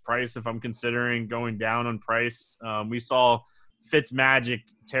because of his price if I'm considering going down on price. We saw Fitzmagic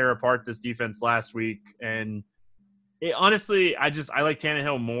tear apart this defense last week, and honestly, I like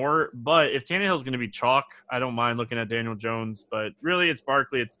Tannehill more, but if Tannehill's going to be chalk, I don't mind looking at Daniel Jones. But really, it's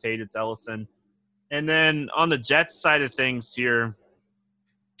Barkley, it's Tate, it's Ellison. And then on the Jets side of things here,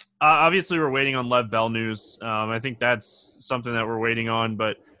 Obviously, we're waiting on Lev Bell news. I think that's something that we're waiting on.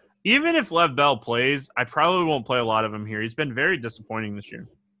 But even if Lev Bell plays, I probably won't play a lot of him here. He's been very disappointing this year.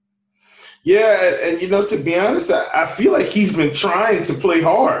 Yeah, and to be honest, I feel like he's been trying to play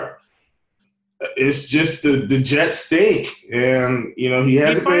hard. It's just the Jets stink, and he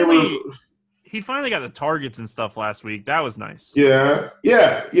hasn't been able to. He finally got the targets and stuff last week. That was nice. Yeah.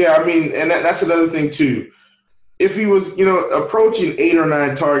 I mean, and that's another thing too. If he was, approaching 8 or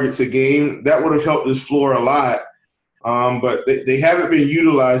 9 targets a game, that would have helped his floor a lot. But they haven't been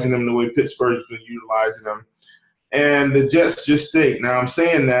utilizing him the way Pittsburgh's been utilizing him. And the Jets just stink. Now, I'm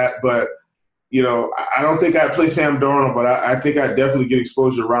saying that, but, I don't think I'd play Sam Darnold, but I think I'd definitely get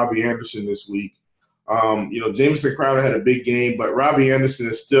exposure to Robbie Anderson this week. Jamison Crowder had a big game, but Robbie Anderson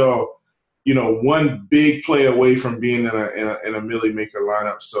is still, one big play away from being in a Millie Maker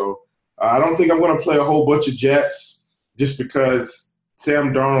lineup. So, I don't think I'm going to play a whole bunch of Jets just because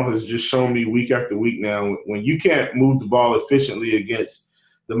Sam Darnold has just shown me week after week now when you can't move the ball efficiently against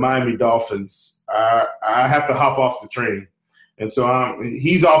the Miami Dolphins, I have to hop off the train. And so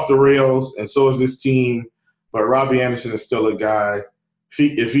he's off the rails, and so is this team. But Robbie Anderson is still a guy.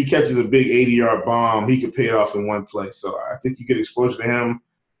 If he catches a big 80-yard bomb, he could pay it off in one play. So I think you get exposure to him.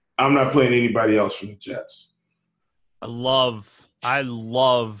 I'm not playing anybody else from the Jets. I love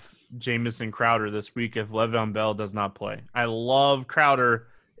Jamison Crowder this week if Le'Veon Bell does not play. I love Crowder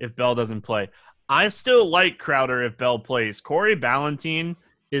if Bell doesn't play. I still like Crowder if Bell plays. Corey Ballentine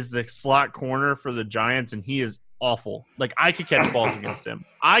is the slot corner for the Giants, and he is awful. Like, I could catch balls against him.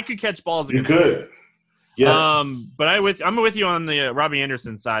 You could. Yes. But I'm with you on the Robbie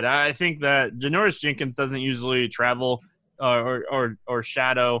Anderson side. I think that Janoris Jenkins doesn't usually travel or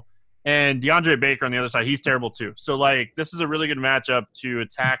shadow. And DeAndre Baker on the other side, he's terrible too. So, this is a really good matchup to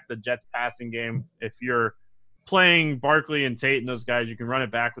attack the Jets passing game. If you're playing Barkley and Tate and those guys, you can run it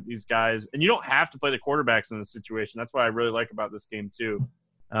back with these guys. And you don't have to play the quarterbacks in this situation. That's what I really like about this game too.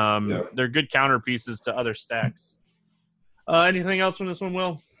 They're good counter pieces to other stacks. Anything else from this one,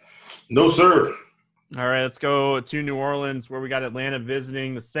 Will? No, sir. All right, let's go to New Orleans where we got Atlanta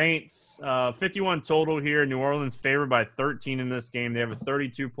visiting the Saints. 51 total here. New Orleans favored by 13 in this game. They have a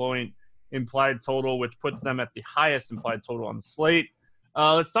 32-point implied total, which puts them at the highest implied total on the slate.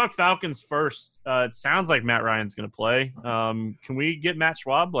 Let's talk Falcons first. It sounds like Matt Ryan's going to play. Can we get Matt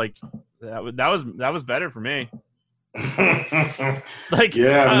Schwab? That was better for me. Matt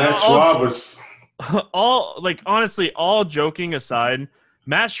Schwab was honestly, all joking aside,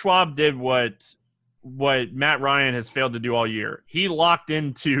 Matt Schwab did what Matt Ryan has failed to do all year. He locked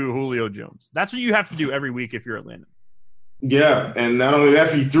into Julio Jones. That's what you have to do every week if you're Atlanta. Yeah, and not only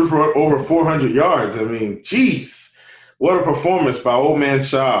that, he threw for over 400 yards. I mean, geez, what a performance by old man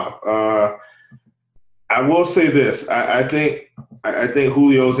Schwab. I will say this: I think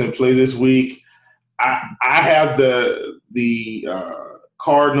Julio's in play this week. I have the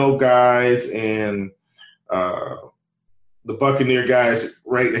Cardinal guys and the Buccaneer guys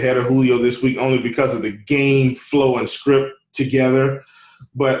right ahead of Julio this week only because of the game flow and script together.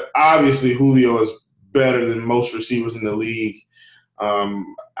 But obviously Julio is better than most receivers in the league.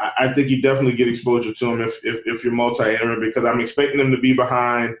 I think you definitely get exposure to him if you're multi-entering because I'm expecting them to be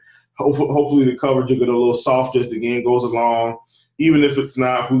behind. Hopefully the coverage will get a little softer as the game goes along. Even if it's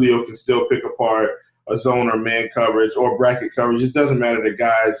not, Julio can still pick apart a zone or man coverage or bracket coverage. It doesn't matter. The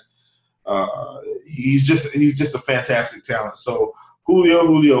guys, he's just a fantastic talent. So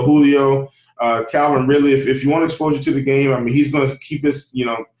Julio, Calvin Ridley. If you want exposure to the game, I mean, he's going to keep us,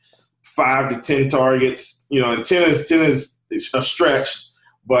 5 to 10 targets. And 10 is a stretch,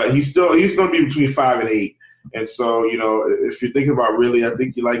 but he's going to be between 5 and 8. And so, if you're thinking about Ridley, I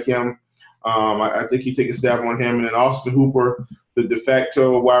think you like him. I think you take a stab on him. And then Austin Hooper, the de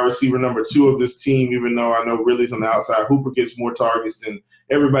facto wide receiver number 2 of this team, even though I know Ridley's on the outside. Hooper gets more targets than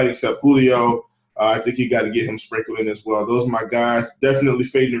everybody except Julio. I think you got to get him sprinkled in as well. Those are my guys. Definitely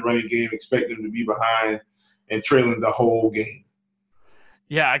fading the running game, expecting them to be behind and trailing the whole game.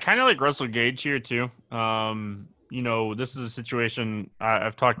 Yeah, I kind of like Russell Gage here too. This is a situation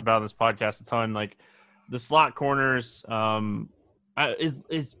I've talked about in this podcast a ton. Like the slot corners, is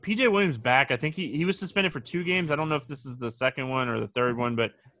PJ Williams back? I think he was suspended for 2 games. I don't know if this is the second one or the third one,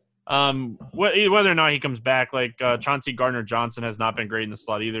 but whether or not he comes back, Chauncey Gardner-Johnson has not been great in the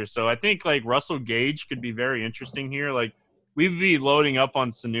slot either. So I think Russell Gage could be very interesting here. We'd be loading up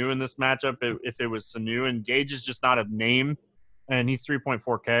on Sanu in this matchup if it was Sanu, and Gage is just not a name, and he's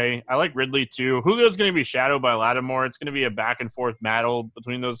 3.4K. I like Ridley too. Julio's going to be shadowed by Lattimore. It's going to be a back and forth battle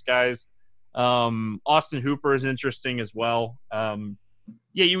between those guys. Austin Hooper is interesting as well.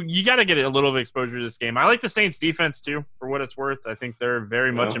 Yeah, you got to get a little of exposure to this game. I like the Saints defense too, for what it's worth. I think they're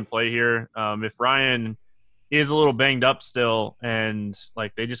very much in play here. If Ryan is a little banged up still, and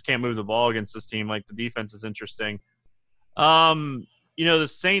like they just can't move the ball against this team, like the defense is interesting. The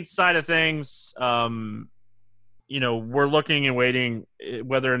Saints side of things, we're looking and waiting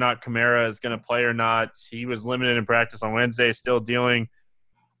whether or not Kamara is going to play or not. He was limited in practice on Wednesday, still dealing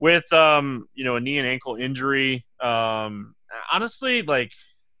with a knee and ankle injury. Honestly, like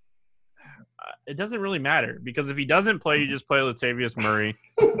it doesn't really matter because if he doesn't play, you just play Latavius Murray.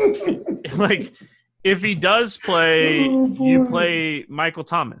 Like if he does play, you play Michael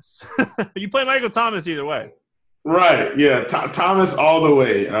Thomas. You play Michael Thomas either way. Right. Yeah. Thomas all the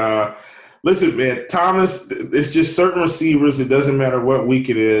way. Listen, man, Thomas, it's just certain receivers. It doesn't matter what week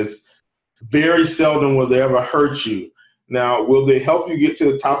it is. Very seldom will they ever hurt you. Now, will they help you get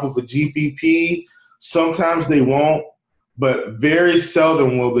to the top of a GPP? Sometimes they won't, but very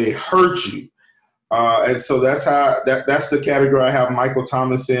seldom will they hurt you. And so that's the category I have Michael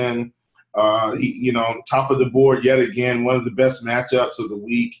Thomas in. He, top of the board yet again, one of the best matchups of the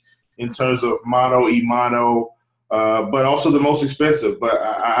week in terms of mono, e-mono, but also the most expensive. But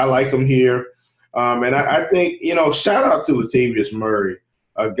I like him here. And I think, shout out to Latavius Murray,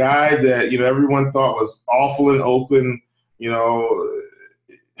 a guy that, everyone thought was awful and open,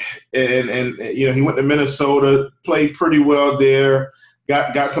 and he went to Minnesota, played pretty well there,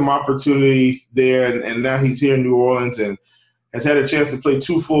 got some opportunities there, and now he's here in New Orleans and has had a chance to play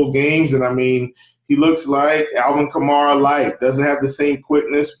 2 full games. And, I mean, he looks like Alvin Kamara light. Doesn't have the same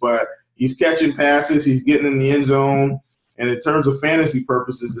quickness, but he's catching passes. He's getting in the end zone. And in terms of fantasy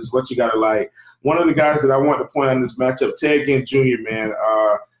purposes, this is what you got to like. One of the guys that I want to point out in this matchup, Ted Ginn Jr., man,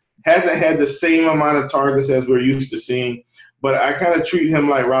 hasn't had the same amount of targets as we're used to seeing, but I kind of treat him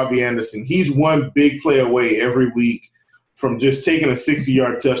like Robbie Anderson. He's one big play away every week from just taking a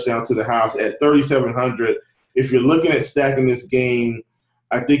 60-yard touchdown to the house at 3,700. If you're looking at stacking this game,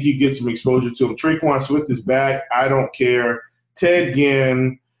 I think you get some exposure to him. Traquan Smith is back. I don't care. Ted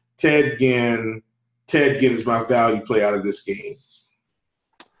Ginn is my value play out of this game.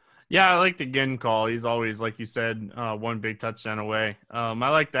 Yeah, I like the Ginn call. He's always, like you said, one big touchdown away. I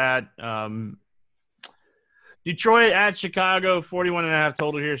like that. Detroit at Chicago, 41.5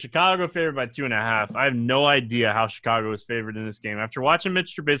 total here. Chicago favored by 2.5. I have no idea how Chicago is favored in this game. After watching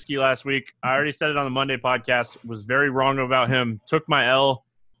Mitch Trubisky last week, I already said it on the Monday podcast, was very wrong about him, took my L.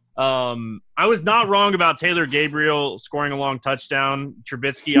 I was not wrong about Taylor Gabriel scoring a long touchdown.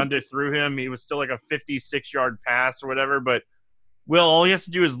 Trubisky underthrew him. He was still like a 56-yard pass or whatever, but Will, all he has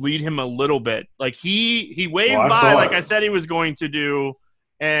to do is lead him a little bit. Like he waved by like I said he was going to do,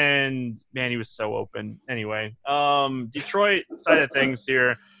 and man, he was so open. Anyway, Detroit side of things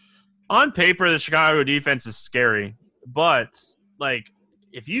here. On paper, the Chicago defense is scary, but like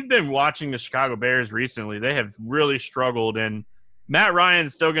if you've been watching the Chicago Bears recently, they have really struggled, and Matt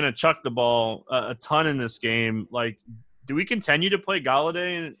Ryan's still going to chuck the ball a ton in this game. Like, do we continue to play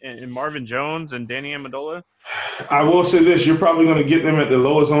Galladay and Marvin Jones and Danny Amendola? I will say this. You're probably going to get them at the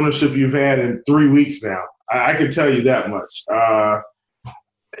lowest ownership you've had in 3 weeks now. I can tell you that much.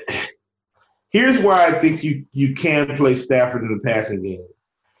 Here's why I think you can play Stafford in the passing game.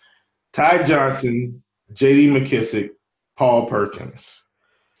 Ty Johnson, J.D. McKissick, Paul Perkins.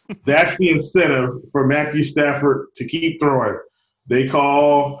 That's the incentive for Matthew Stafford to keep throwing. They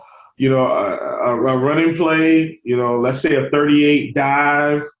call, a running play, let's say a 38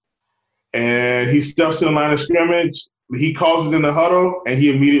 dive, and he steps in the line of scrimmage. He calls it in the huddle, and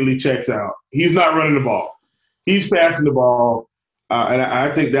he immediately checks out. He's not running the ball. He's passing the ball, and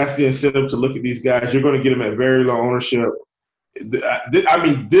I think that's the incentive to look at these guys. You're going to get them at very low ownership. I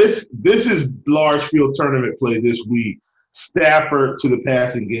mean, this is large field tournament play this week. Stafford to the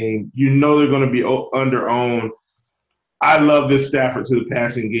passing game. They're going to be under-owned. I love this Stafford to the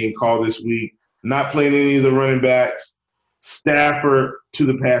passing game call this week. Not playing any of the running backs. Stafford to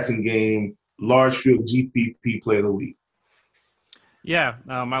the passing game. Large field GPP play of the week. Yeah,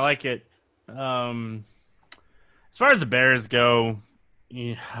 I like it. As far as the Bears go,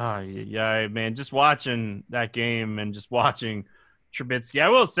 yeah, man, just watching that game and just watching Trubisky, I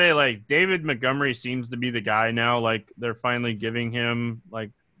will say, like, David Montgomery seems to be the guy now. Like, they're finally giving him, like,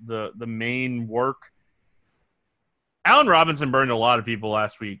 the main work. Allen Robinson burned a lot of people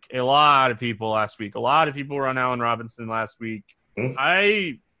last week. A lot of people were on Allen Robinson last week.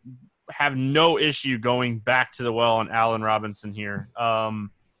 I have no issue going back to the well on Allen Robinson here.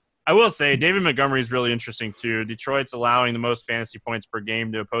 I will say David Montgomery is really interesting too. Detroit's allowing the most fantasy points per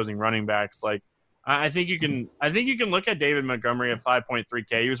game to opposing running backs. Like, I think you can look at David Montgomery at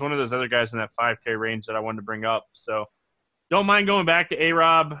 5.3K. He was one of those other guys in that 5K range that I wanted to bring up. So don't mind going back to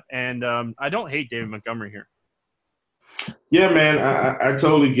A-Rob, and I don't hate David Montgomery here. Yeah, man, I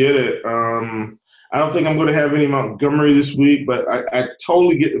totally get it. I don't think I'm going to have any Montgomery this week, but I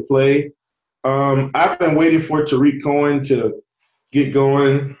totally get the play. I've been waiting for Tariq Cohen to get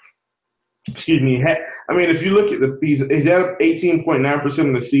going. Excuse me. I mean, if you look at he's at 18.9%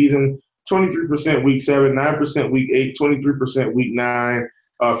 of the season, 23% week 7, 9% week 8, 23% week 9.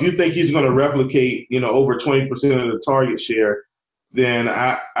 If you think he's going to replicate, over 20% of the target share, then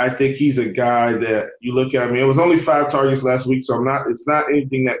I think he's a guy that you look at. I mean, it was only 5 targets last week, so it's not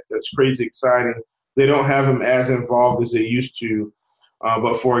anything that's crazy exciting. They don't have him as involved as they used to.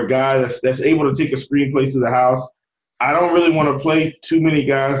 But for a guy that's able to take a screenplay to the house, I don't really want to play too many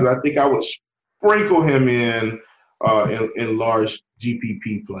guys, but I think I would sprinkle him in large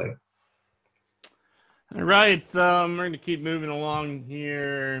GPP play. All right, we're going to keep moving along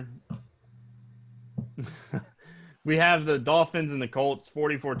here. We have the Dolphins and the Colts,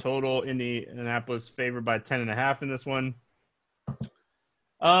 44 total. Indianapolis favored by 10.5 in this one.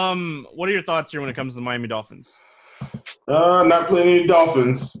 What are your thoughts here when it comes to the Miami Dolphins? Not playing any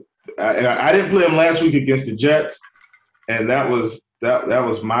Dolphins. I didn't play them last week against the Jets, and that was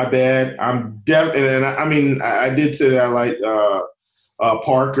my bad. I did say that I like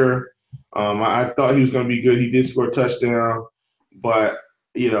Parker. I thought he was going to be good. He did score a touchdown, but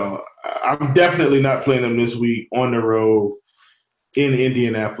I'm definitely not playing them this week on the road in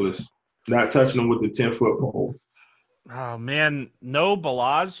Indianapolis. Not touching them with the 10-foot pole. Oh, man, no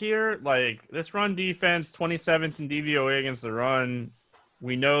Balaj here. Like, this run defense, 27th in DVOA against the run.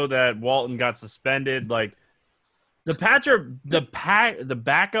 We know that Walton got suspended. Like, the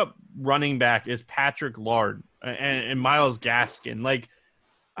backup running back is Patrick Lard and Myles Gaskin. Like,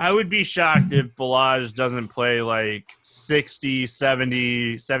 I would be shocked if Balaj doesn't play like 60,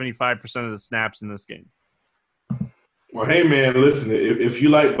 70, 75% of the snaps in this game. Well, hey, man, listen, if you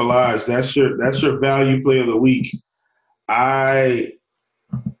like Balaj, that's your value play of the week. I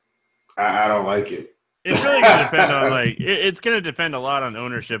don't like it. It's really going to depend on it's going to depend a lot on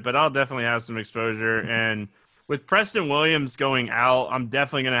ownership, but I'll definitely have some exposure. And with Preston Williams going out, I'm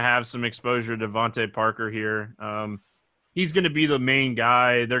definitely going to have some exposure to Devontae Parker here. He's going to be the main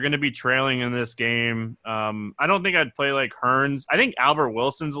guy. They're going to be trailing in this game. I don't think I'd play like Hearns. I think Albert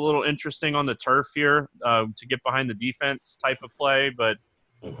Wilson's a little interesting on the turf here to get behind the defense type of play. But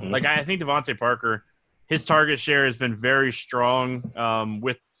I think Devontae Parker, his target share has been very strong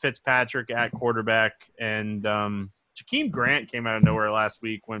with Fitzpatrick at quarterback. And Jakeem Grant came out of nowhere last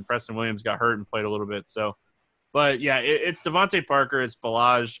week when Preston Williams got hurt and played a little bit. So, but yeah, it's Devontae Parker. It's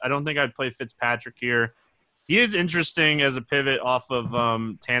Balaj. I don't think I'd play Fitzpatrick here. He is interesting as a pivot off of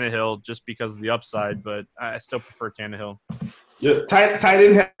Tannehill just because of the upside, but I still prefer Tannehill. Yeah, tight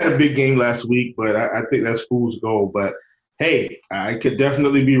end had a big game last week, but I think that's fool's gold. But, hey, I could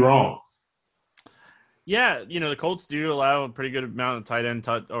definitely be wrong. Yeah, the Colts do allow a pretty good amount of tight end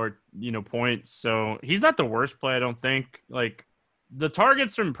points, so he's not the worst play, I don't think. Like, the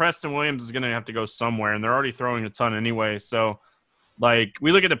targets from Preston Williams is going to have to go somewhere, and they're already throwing a ton anyway, so –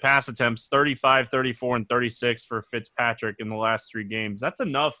 we look at the pass attempts, 35, 34, and 36 for Fitzpatrick in the last 3 games. That's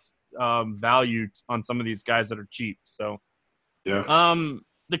enough value on some of these guys that are cheap. So, yeah.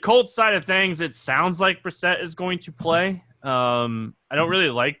 The Colts side of things, it sounds like Brissett is going to play. I don't really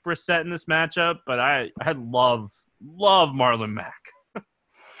like Brissett in this matchup, but I love Marlon Mack.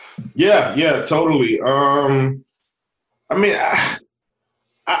 Yeah, totally.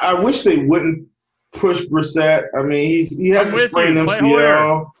 I wish they wouldn't push Brissett. I mean, he has a sprained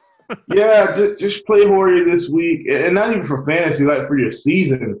MCL. Yeah, just play Hoyer this week, and not even for fantasy, like for your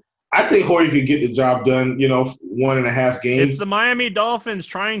season. I think Hoyer could get the job done. 1.5 games. It's the Miami Dolphins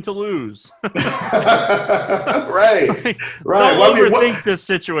trying to lose. Right. Don't overthink this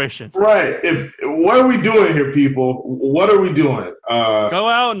situation. Right. What are we doing here, people? What are we doing? Go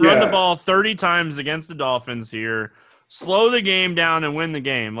out and run the ball 30 times against the Dolphins here. Slow the game down and win the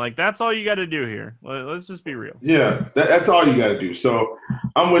game. That's all you got to do here. Let's just be real. Yeah, that's all you got to do. So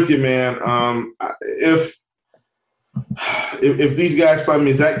I'm with you, man. If these guys play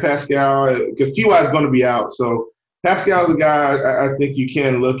me, Zach Pascal, because T.Y. is going to be out. So Pascal's a guy I think you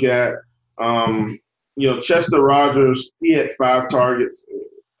can look at. Chester Rogers, he had 5 targets.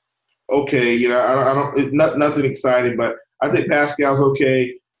 Okay, I don't nothing exciting, but I think Pascal's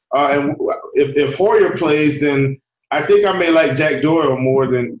okay. And if Hoyer plays, then I think I may like Jack Doyle more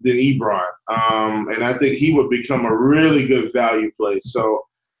than Ebron. And I think he would become a really good value play. So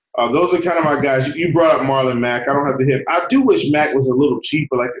those are kind of my guys. You brought up Marlon Mack. I don't have to hit. I do wish Mack was a little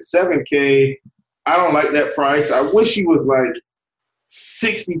cheaper, like at $7K. I don't like that price. I wish he was like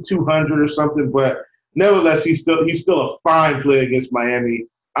 $6,200 or something, but nevertheless, he's still a fine player against Miami.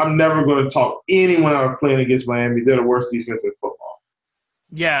 I'm never going to talk anyone out of playing against Miami. They're the worst defense in football.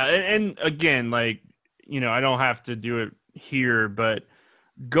 Yeah, and again, I don't have to do it here, but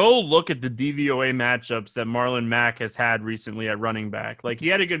go look at the DVOA matchups that Marlon Mack has had recently at running back. Like, he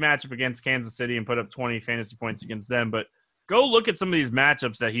had a good matchup against Kansas City and put up 20 fantasy points against them, but go look at some of these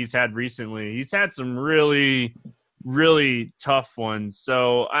matchups that he's had recently. He's had some really, really tough ones.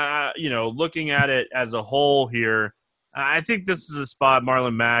 So, looking at it as a whole here, I think this is a spot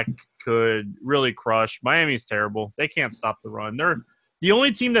Marlon Mack could really crush. Miami's terrible. They can't stop the run. They're the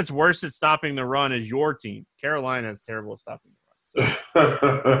only team that's worse at stopping the run is your team. Carolina is terrible at stopping the run.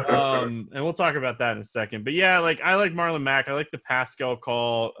 So, and we'll talk about that in a second. But yeah, I like Marlon Mack. I like the Pascal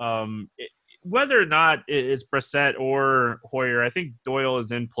call. Whether or not it's Brissett or Hoyer, I think Doyle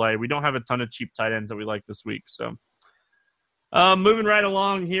is in play. We don't have a ton of cheap tight ends that we like this week. So, moving right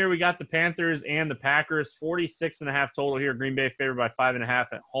along here, we got the Panthers and the Packers. 46.5 total here. Green Bay favored by 5.5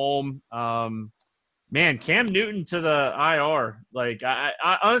 at home. Man, Cam Newton to the IR.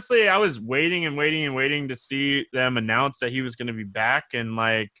 I honestly, I was waiting to see them announce that he was going to be back. And,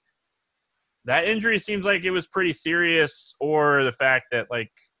 that injury seems like it was pretty serious, or the fact that,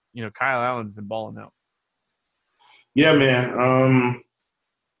 Kyle Allen's been balling out. Yeah, man.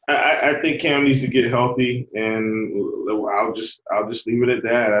 I think Cam needs to get healthy, and I'll just leave it at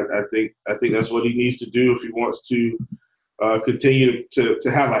that. I think that's what he needs to do if he wants to continue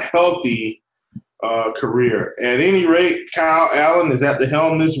to have a healthy career. At any rate, Kyle Allen is at the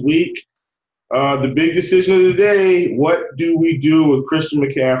helm this week. The big decision of the day: what do we do with Christian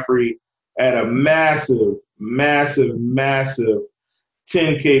McCaffrey at a massive, massive, massive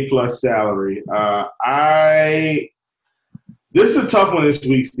 $10K plus salary? This is a tough one this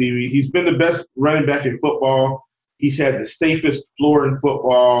week, Stevie. He's been the best running back in football. He's had the safest floor in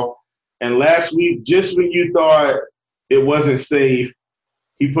football. And last week, just when you thought it wasn't safe,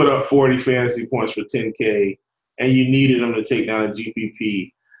 he put up 40 fantasy points for $10K, and you needed him to take down a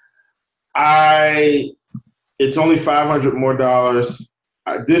GPP. It's only $500 more.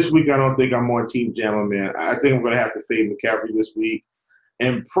 This week, I don't think I'm on Team Jammer, man. I think I'm going to have to fade McCaffrey this week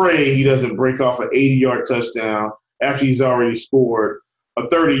and pray he doesn't break off an 80-yard touchdown after he's already scored a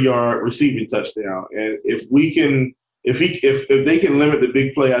 30-yard receiving touchdown. And if they can limit the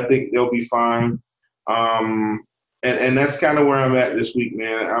big play, I think they'll be fine. And that's kind of where I'm at this week,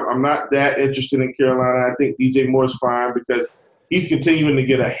 man. I'm not that interested in Carolina. I think DJ Moore's fine because he's continuing to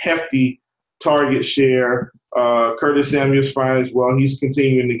get a hefty target share. Curtis Samuel's fine as well. He's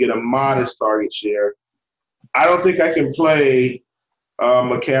continuing to get a modest target share. I don't think I can play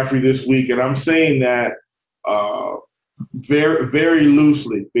McCaffrey this week, and I'm saying that very, very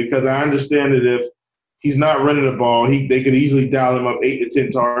loosely because I understand that if he's not running the ball, they could easily dial him up 8 to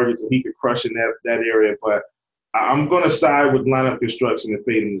 10 targets and he could crush in that area. But I'm going to side with lineup construction and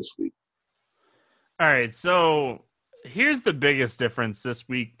fade him this week. All right, so here's the biggest difference this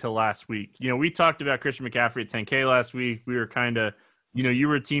week to last week. We talked about Christian McCaffrey at 10K last week. We were kind of, you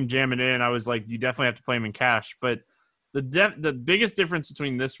were team jamming in. I was like, you definitely have to play him in cash. But the biggest difference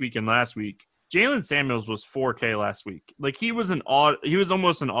between this week and last week, Jalen Samuels was 4K last week. He was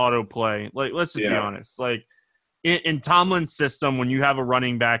almost an auto play. Let's just be honest. In Tomlin's system, when you have a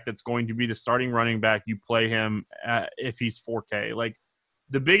running back that's going to be the starting running back, you play him if he's 4K.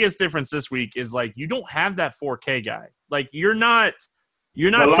 The biggest difference this week is you don't have that 4K guy. You're not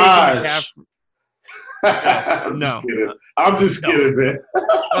taking McCaffrey. No, I'm just kidding,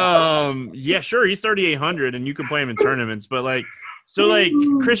 man. Yeah, sure, he's 3,800, and you can play him in tournaments, but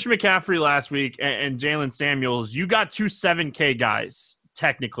Christian McCaffrey last week and Jalen Samuels, you got 2 7K guys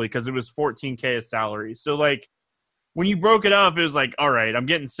technically because it was 14K of salary. So when you broke it up, it was all right, I'm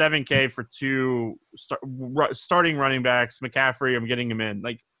getting 7K for 2 starting running backs. McCaffrey, I'm getting him in.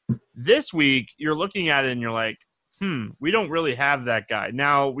 This week, you're looking at it and you're like, we don't really have that guy.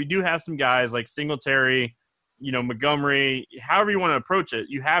 Now, we do have some guys like Singletary, Montgomery, however you want to approach it.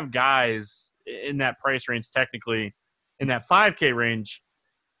 You have guys in that price range technically, in that 5K range.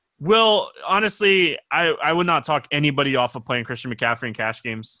 Well, honestly, I would not talk anybody off of playing Christian McCaffrey in cash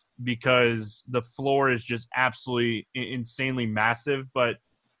games because the floor is just absolutely insanely massive. But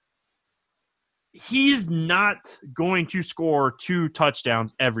he's not going to score 2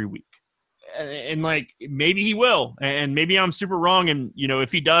 touchdowns every week. And maybe he will. And maybe I'm super wrong. And,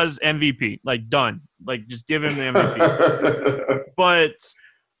 if he does, MVP. Done. Just give him the MVP.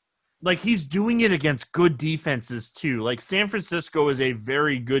 But he's doing it against good defenses too. San Francisco is a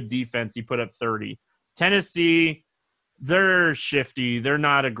very good defense. He put up 30. Tennessee, they're shifty. They're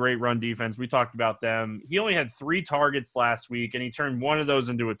not a great run defense. We talked about them. He only had 3 targets last week, and he turned one of those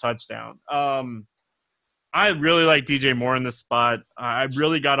into a touchdown. I really like DJ Moore in this spot. I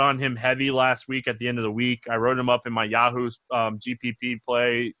really got on him heavy last week at the end of the week. I wrote him up in my Yahoo GPP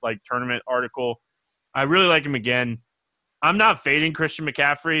play tournament article. I really like him again. I'm not fading Christian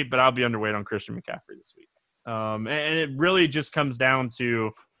McCaffrey, but I'll be underweight on Christian McCaffrey this week. And it really just comes down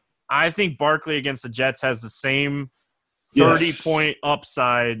to, I think Barkley against the Jets has the same 30-point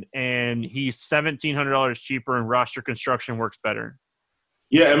upside, and he's $1,700 cheaper, and roster construction works better.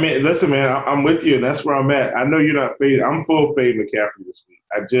 Yeah, I mean, listen, man, I'm with you, and that's where I'm at. I know you're not fading. I'm full fade McCaffrey this week.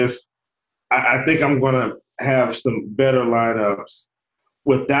 I think I'm going to have some better lineups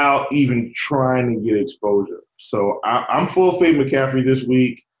without even trying to get exposure. So I'm full fade McCaffrey this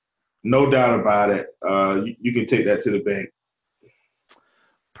week, no doubt about it. You can take that to the bank.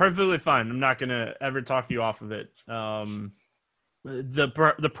 Perfectly fine. I'm not going to ever talk you off of it.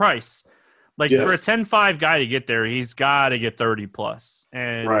 The price, for a 10-5 guy to get there, he's got to get 30 plus.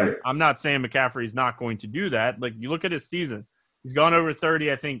 And right. I'm not saying McCaffrey's not going to do that. You look at his season. He's gone over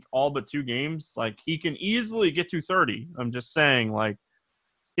 30, I think, all but 2 games. He can easily get to 30. I'm just saying,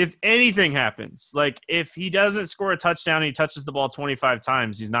 if anything happens, if he doesn't score a touchdown and he touches the ball 25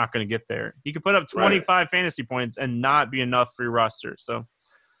 times, he's not going to get there. He could put up 25 fantasy points and not be enough for your roster. So,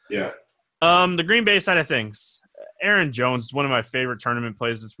 yeah. The Green Bay side of things, Aaron Jones is one of my favorite tournament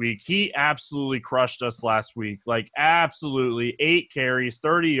plays this week. He absolutely crushed us last week. Absolutely. 8 carries,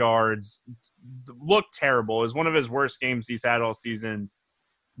 30 yards, looked terrible. It was one of his worst games he's had all season.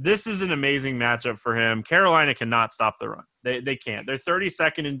 This is an amazing matchup for him. Carolina cannot stop the run. They can't. They're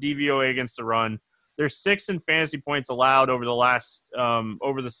 32nd in DVOA against the run. They're 6th in fantasy points allowed over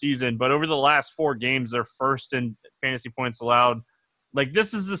the season, but over the last 4 games, they're 1st in fantasy points allowed.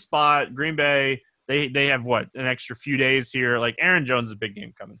 This is the spot. Green Bay, they have an extra few days here. Aaron Jones is a big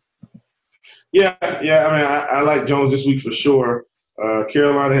game coming. Yeah. I mean, I like Jones this week for sure.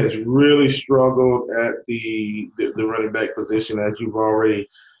 Carolina has really struggled at the running back position, as you've already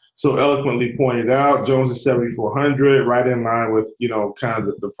so eloquently pointed out. Jones is 7,400, right in line with, kind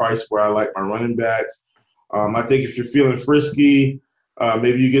of the price where I like my running backs. I think if you're feeling frisky,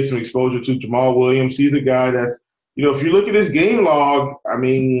 maybe you get some exposure to Jamal Williams. He's a guy that's, if you look at his game log, I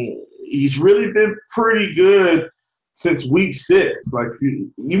mean, he's really been pretty good since week 6.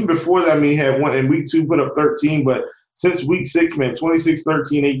 Even before that, he had one in week 2, put up 13, but since week 6, man, 26,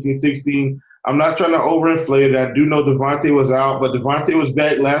 13, 18, 16. I'm not trying to overinflate it. I do know Devontae was out, but Devontae was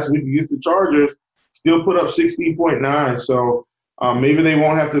back last week against the Chargers, still put up 16.9. So maybe they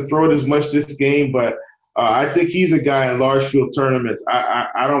won't have to throw it as much this game, but I think he's a guy in large field tournaments.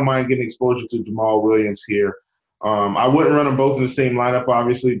 I don't mind getting exposure to Jamal Williams here. I wouldn't run them both in the same lineup,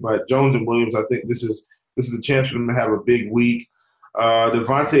 obviously, but Jones and Williams, I think this is a chance for them to have a big week.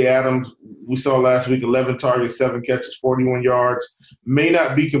 Devontae Adams, we saw last week, 11 targets, 7 catches, 41 yards. May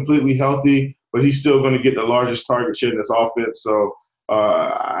not be completely healthy, but he's still going to get the largest target share in this offense. So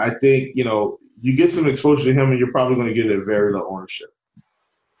I think, you get some exposure to him, and you're probably going to get it at very low ownership.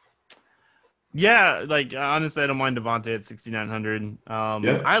 Yeah, honestly, I don't mind Devontae at 6,900.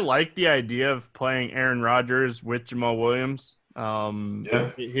 I like the idea of playing Aaron Rodgers with Jamal Williams.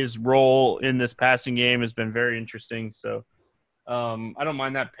 His role in this passing game has been very interesting. So I don't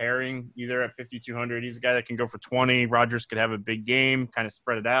mind that pairing either at 5,200. He's a guy that can go for 20. Rodgers could have a big game, kind of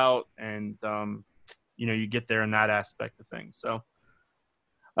spread it out, and you get there in that aspect of things. So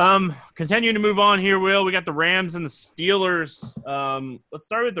continuing to move on here, Will. We got the Rams and the Steelers. Let's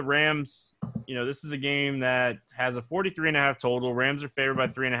start with the Rams. This is a game that has a 43.5 total. Rams are favored by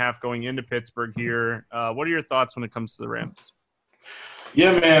 3.5 going into Pittsburgh here. What are your thoughts when it comes to the Rams?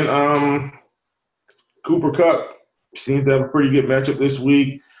 Yeah, man. Cooper Kupp seems to have a pretty good matchup this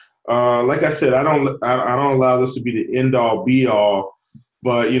week. Like I said, I don't allow this to be the end-all, be-all.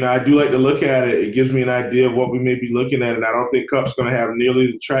 But, I do like to look at it. It gives me an idea of what we may be looking at, and I don't think Kupp's going to have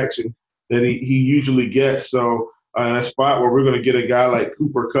nearly the traction that he usually gets. So in a spot where we're going to get a guy like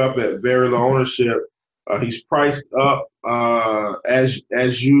Cooper Kupp at very low ownership, he's priced up as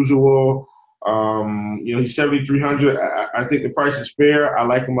usual. He's 7,300. I think the price is fair. I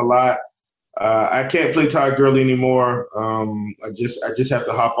like him a lot. I can't play Todd Gurley anymore. I just have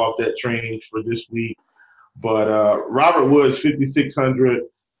to hop off that train for this week. But Robert Woods, 5,600,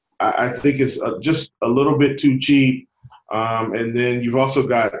 I think it's just a little bit too cheap. And then you've also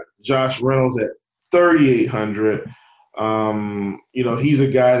got Josh Reynolds at 3,800. He's a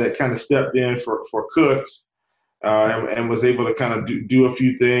guy that kind of stepped in for Cooks and was able to kind of do a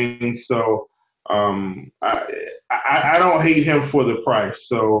few things. So I don't hate him for the price.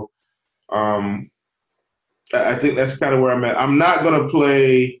 So I think that's kind of where I'm at. I'm not going to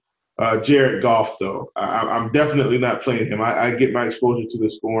play Jared Goff, though. I'm definitely not playing him. I get my exposure to the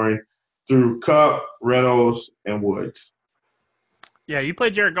scoring. through Kupp, Reynolds, and Woods. Yeah, you play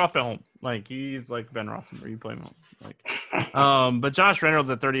Jared Goff at home. Like, he's like Ben Roethlisberger. You play him at home. Like, but Josh Reynolds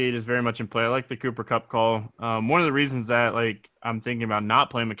at 38 is very much in play. I like the Cooper Kupp call. One of the reasons that, like, I'm thinking about not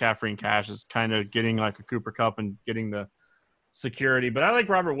playing McCaffrey and Cash is kind of getting, like, a Cooper Kupp and getting the security. But I like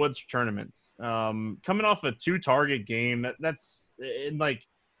Robert Woods for tournaments. Coming off a 2-target game, that's – like,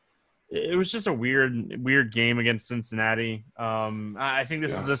 it was just a weird game against Cincinnati. I think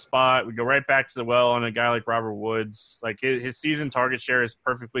this is a spot. We go right back to the well on a guy like Robert Woods. Like, his season target share is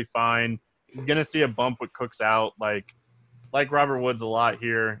perfectly fine. He's going to see a bump with Cooks out. Like Robert Woods a lot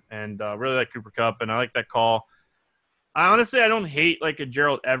here, and really like Cooper Kupp, and I like that call. I don't hate like a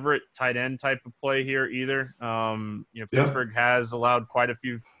Gerald Everett tight end type of play here either. Pittsburgh has allowed quite a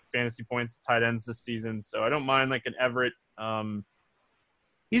few fantasy points to tight ends this season, so I don't mind like an Everett.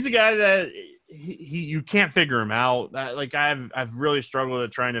 He's a guy that you can't figure him out. Like I've really struggled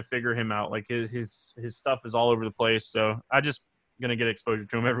at trying to figure him out. Like his stuff is all over the place. So I just gonna get exposure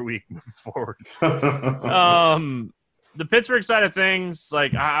to him every week moving forward. The Pittsburgh side of things,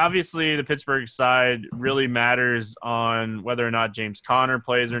 like obviously the Pittsburgh side really matters on whether or not James Conner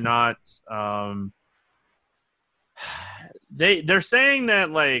plays or not. They're saying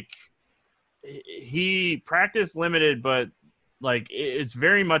that like he practice limited, but like it's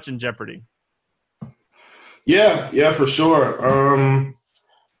very much in jeopardy. Yeah, for sure.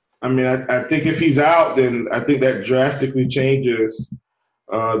 I think if he's out, then I think that drastically changes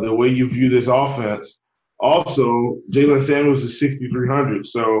the way you view this offense. Also, Jalen Samuels is 6,300,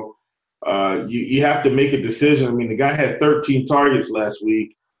 so you have to make a decision. I mean, the guy had 13 targets last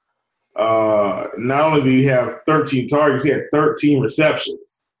week. Not only did he have 13 targets, he had 13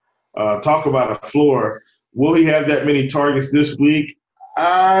 receptions. Talk about a floor. Will he have that many targets this week?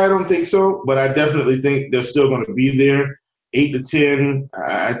 I don't think so, but I definitely think they're still going to be there. 8 to 10,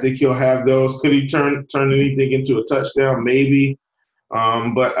 I think he'll have those. Could he turn anything into a touchdown? Maybe.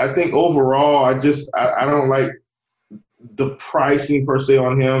 But I think overall, I don't like the pricing per se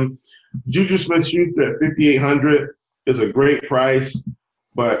on him. Juju Smith-Schuster at 5,800 is a great price,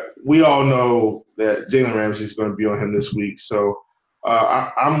 but we all know that Jalen Ramsey is going to be on him this week. So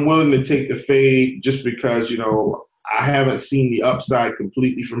I'm willing to take the fade just because, I haven't seen the upside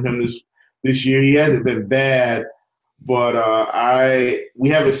completely from him this year. He hasn't been bad, but we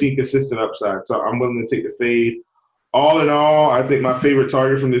haven't seen consistent upside. So I'm willing to take the fade. All in all, I think my favorite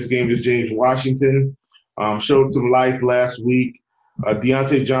target from this game is James Washington. Showed some life last week.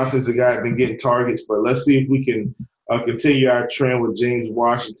 Deontay Johnson's the guy that's been getting targets, but let's see if we can continue our trend with James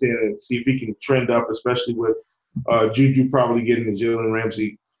Washington and see if he can trend up, especially with Juju probably getting the Jalen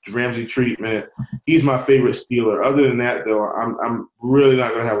Ramsey treatment. He's my favorite Steeler. Other than that, though, I'm really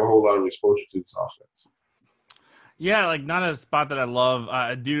not going to have a whole lot of exposure to this offense. Yeah, like not a spot that I love.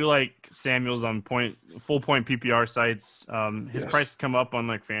 I do like Samuels on full point PPR sites. His prices come up on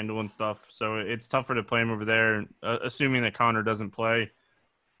like FanDuel and stuff, so it's tougher to play him over there, assuming that Connor doesn't play.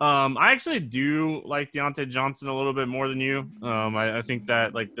 I actually do like Deontay Johnson a little bit more than you. I think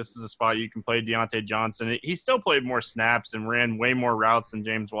that like this is a spot you can play Deontay Johnson. He still played more snaps and ran way more routes than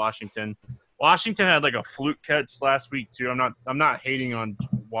James Washington. Washington had like a fluke catch last week too. I'm not hating on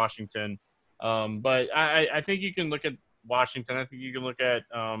Washington. But I think you can look at Washington. I think you can look at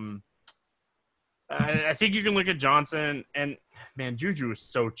I think you can look at Johnson. And man, Juju is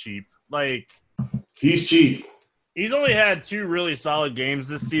so cheap. Like he's cheap. He's only had 2 really solid games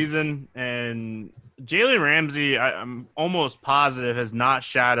this season, and Jalen Ramsey, I'm almost positive, has not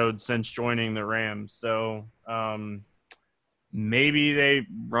shadowed since joining the Rams. So maybe they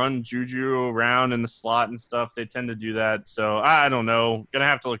run Juju around in the slot and stuff. They tend to do that. So I don't know. Gonna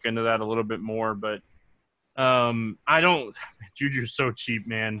have to look into that a little bit more. But Juju's so cheap,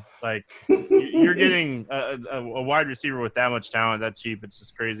 man. Like you're getting a wide receiver with that much talent that cheap. It's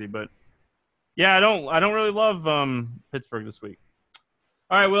just crazy. But yeah, I don't really love Pittsburgh this week.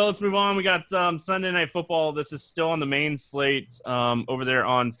 All right, well, let's move on. We got Sunday Night Football. This is still on the main slate over there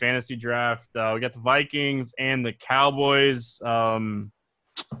on Fantasy Draft. We got the Vikings and the Cowboys. Doesn't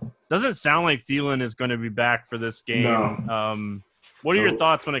sound like Thielen is going to be back for this game. No. What are your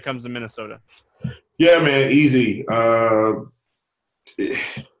thoughts when it comes to Minnesota? Yeah, man, easy. You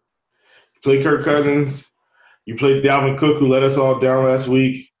play Kirk Cousins. You play Dalvin Cook, who let us all down last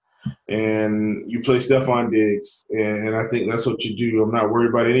week. And you play Stephon Diggs, and I think that's what you do. I'm not worried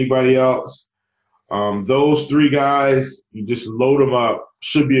about anybody else. Those 3 guys, you just load them up.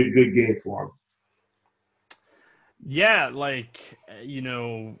 Should be a good game for them. Yeah,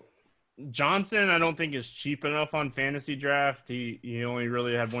 Johnson I don't think is cheap enough on Fantasy Draft. He only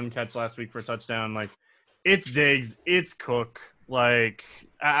really had 1 catch last week for a touchdown. Like It's Diggs. It's Cook. Like,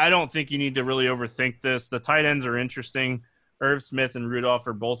 I don't think you need to really overthink this. The tight ends are interesting. Irv Smith and Rudolph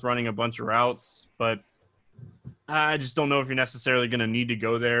are both running a bunch of routes, but I just don't know if you're necessarily going to need to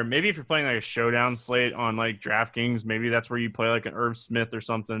go there. Maybe if you're playing like a showdown slate on like DraftKings, maybe that's where you play like an Irv Smith or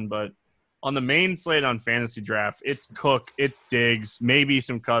something. But on the main slate on Fantasy Draft, it's Cook, it's Diggs, maybe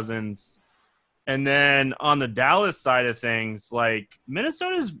some Cousins. And then on the Dallas side of things, like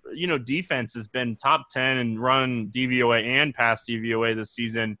Minnesota's, defense has been top 10 in run DVOA and pass DVOA this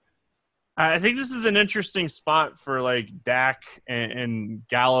season. I think this is an interesting spot for like Dak and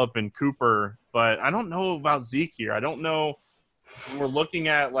Gallup and Cooper, but I don't know about Zeke here. I don't know. We're looking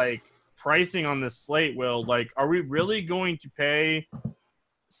at like pricing on this slate, Will. Like, are we really going to pay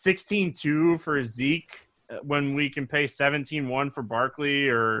 16-2 for Zeke when we can pay 17-1 for Barkley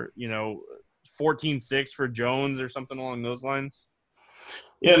or, 14-6 for Jones or something along those lines?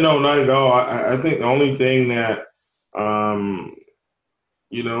 Yeah, no, not at all. I think the only thing that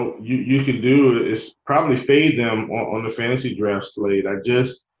you can do is probably fade them on the fantasy draft slate.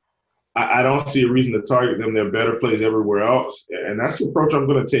 I don't see a reason to target them. They're better plays everywhere else, and that's the approach I'm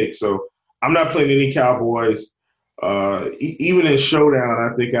going to take. So I'm not playing any Cowboys. Even in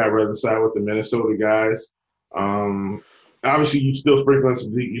showdown, I think I'd rather side with the Minnesota guys. Obviously, you still sprinkling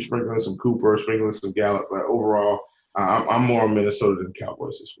some Zeke, you sprinkling some Cooper, sprinkling some Gallup, but overall, I'm more on Minnesota than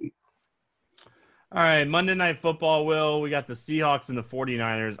Cowboys this week. All right, Monday Night Football, Will. We got the Seahawks and the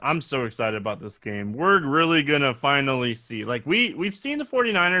 49ers. I'm so excited about this game. We're really going to finally see. Like, we've seen the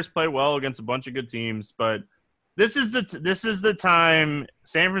 49ers play well against a bunch of good teams, but this is the time,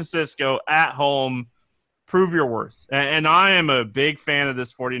 San Francisco at home, prove your worth. And I am a big fan of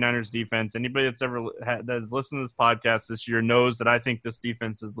this 49ers defense. Anybody that's listened to this podcast this year knows that I think this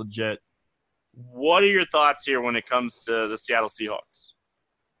defense is legit. What are your thoughts here when it comes to the Seattle Seahawks?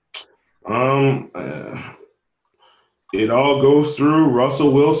 It all goes through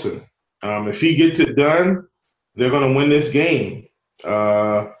Russell Wilson. If he gets it done, they're going to win this game.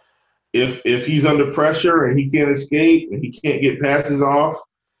 If he's under pressure and he can't escape and he can't get passes off,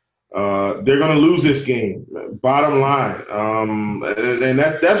 they're going to lose this game. Bottom line, and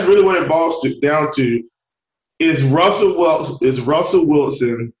that's really what it boils down to: is Russell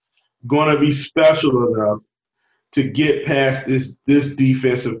Wilson going to be special enough to get past this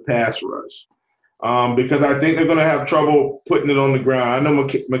defensive pass rush? Because I think they're going to have trouble putting it on the ground. I know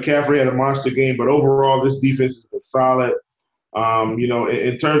McCaffrey had a monster game, but overall this defense has been solid.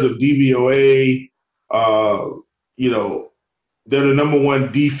 In terms of DVOA, they're the number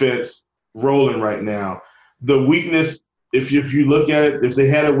one defense rolling right now. The weakness, if you look at it, if they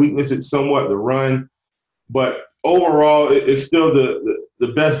had a weakness, it's somewhat the run. But overall, it's still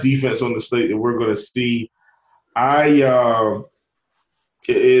the best defense on the slate that we're going to see. It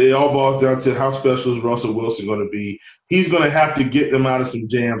all boils down to how special is Russell Wilson going to be. He's going to have to get them out of some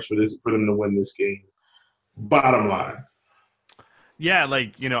jams for them to win this game. Bottom line. Yeah,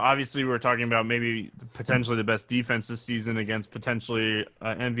 obviously we're talking about maybe potentially the best defense this season against potentially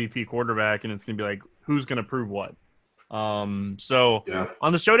an MVP quarterback, and it's going to be like, who's going to prove what? On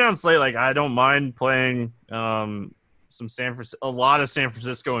the showdown slate, I don't mind playing a lot of San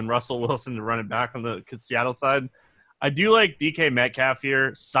Francisco and Russell Wilson to run it back on the Seattle side. I do like DK Metcalf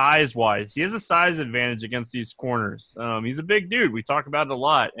here, size-wise. He has a size advantage against these corners. He's a big dude. We talk about it a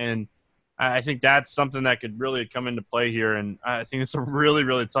lot, and I think that's something that could really come into play here, and I think it's a really,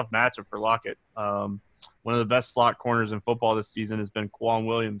 really tough matchup for Lockett. One of the best slot corners in football this season has been Quan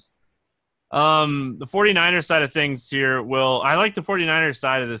Williams. The 49ers side of things here, Will, I like the 49ers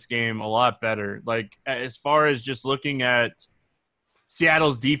side of this game a lot better. As far as just looking at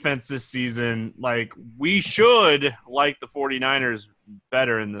Seattle's defense this season, we should like the 49ers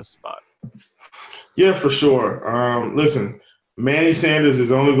better in this spot. Yeah, for sure. Listen, Manny Sanders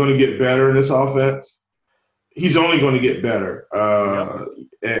is only going to get better in this offense. He's only going to get better.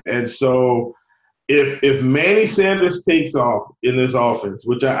 And so if Manny Sanders takes off in this offense,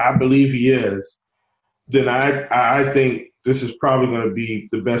 which I believe he is, then I think this is probably going to be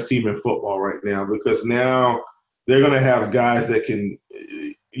the best team in football right now, because now they're going to have guys that can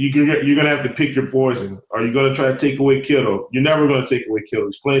 – you're going to have to pick your poison. Are you going to try to take away Kittle? You're never going to take away Kittle.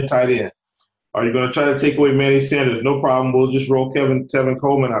 He's playing tight end. Are you going to try to take away Manny Sanders? No problem. We'll just roll Tevin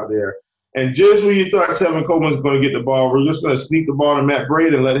Coleman out there. And just when you thought Tevin Coleman's going to get the ball, we're just going to sneak the ball to Matt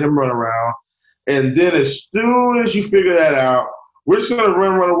Brady and let him run around. And then as soon as you figure that out, we're just going to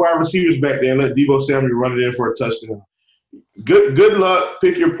run the wide receivers back there and let Deebo Samuel run it in for a touchdown. Good luck.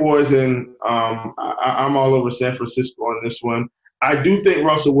 Pick your poison. I'm all over San Francisco on this one. I do think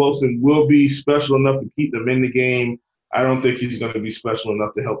Russell Wilson will be special enough to keep them in the game. I don't think he's going to be special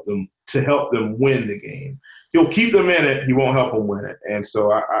enough to help them win the game. He'll keep them in it. He won't help them win it. And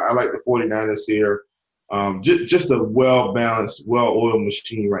so I like the 49ers here. Just a well-balanced, well-oiled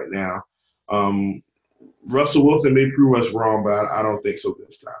machine right now. Russell Wilson may prove us wrong, but I don't think so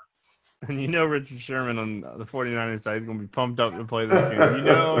this time. And Richard Sherman on the 49ers side is going to be pumped up to play this game. He's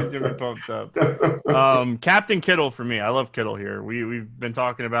going to be pumped up. Captain Kittle for me. I love Kittle here. We've been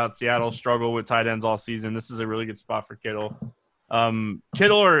talking about Seattle's struggle with tight ends all season. This is a really good spot for Kittle.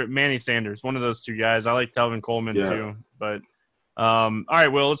 Kittle or Manny Sanders, one of those two guys. I like Telvin Coleman too. But all right,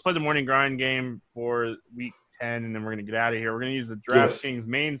 Will, let's play the morning grind game for week 10, and then we're going to get out of here. We're going to use the DraftKings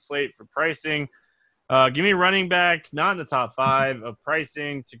main slate for pricing. Give me running back, not in the top 5 of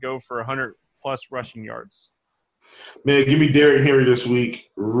pricing, to go for 100-plus rushing yards. Man, give me Derrick Henry this week.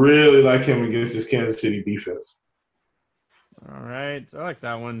 Really like him against this Kansas City defense. All right. I like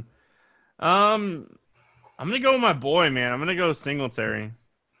that one. I'm going to go with my boy, man. I'm going to go Singletary.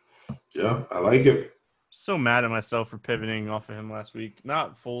 Yeah, I like it. So mad at myself for pivoting off of him last week.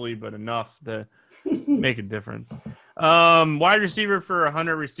 Not fully, but enough to make a difference. Wide receiver for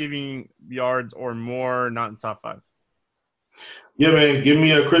 100 receiving yards or more, not in top 5. Yeah, man. Give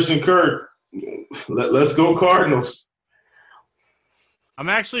me a Christian Kirk. Let's go Cardinals. I'm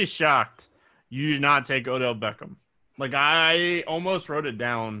actually shocked you did not take Odell Beckham. Like, I almost wrote it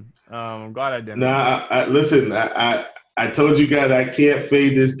down. I'm glad I didn't. Nah, listen, I told you guys I can't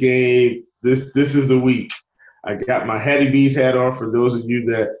fade this game. This is the week. I got my Hattie B's hat on for those of you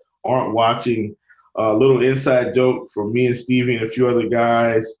that aren't watching. A little inside joke for me and Stevie and a few other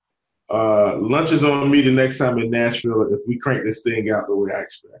guys. Lunch is on me the next time in Nashville if we crank this thing out the way I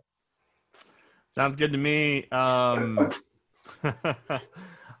expect. Sounds good to me.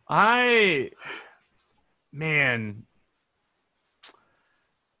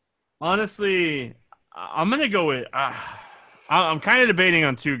 Honestly, I'm going to go with I'm kind of debating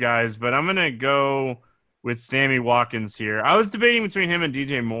on two guys, but I'm going to go with Sammy Watkins here. I was debating between him and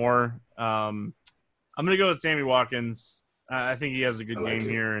DJ Moore. I'm going to go with Sammy Watkins. I think he has a good game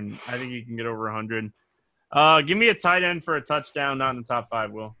here, and I think he can get over 100. Give me a tight end for a touchdown, not in the top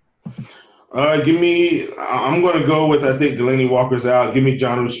 5, Will. I'm going to go with, I think Delaney Walker's out. Give me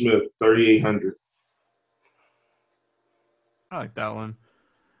Jonnu Smith, 3,800. I like that one.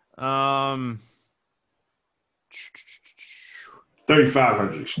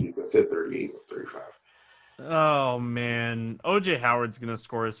 3,500, excuse me. I said 38 or 35. Oh, man. O.J. Howard's going to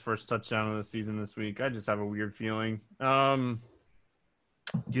score his first touchdown of the season this week. I just have a weird feeling.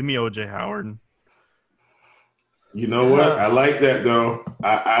 Give me O.J. Howard. You know what? I like that, though.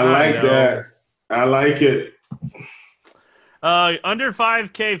 I like that. I like it. Under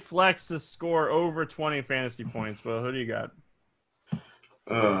 5K flex to score over 20 fantasy points. Well, who do you got?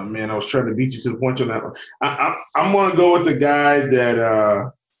 Man, I was trying to beat you to the punch on that one. I'm going to go with the guy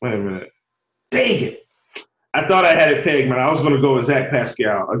that wait a minute. Dang it. I thought I had it pegged, man. I was going to go with Zach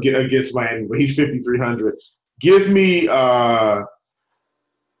Pascal against Miami, but he's 5,300. Give me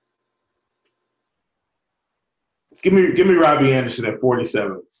Robbie Anderson at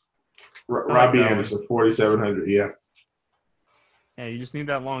 47. Robbie Anderson, 4,700. Yeah. Yeah, you just need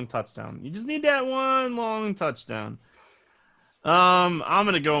that long touchdown. You just need that one long touchdown. I'm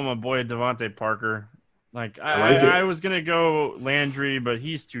gonna go with my boy Devontae Parker. I was gonna go Landry, but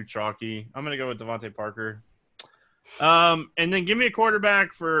he's too chalky. I'm gonna go with Devontae Parker. And then give me a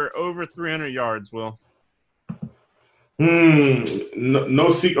quarterback for over 300 yards, Will. No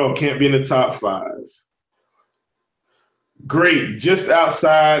secret. Oh, can't be in the top 5. Great. Just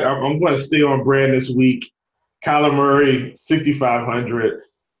outside. I'm going to stay on brand this week. Kyler Murray, 6,500.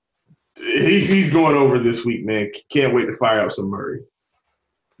 He's going over this week, man. Can't wait to fire up some Murray.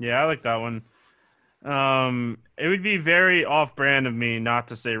 Yeah, I like that one. It would be very off-brand of me not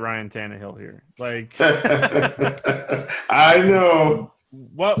to say Ryan Tannehill here. I know.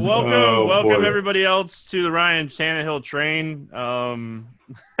 Welcome everybody else to the Ryan Tannehill train.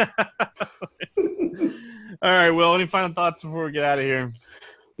 All right, Will, any final thoughts before we get out of here?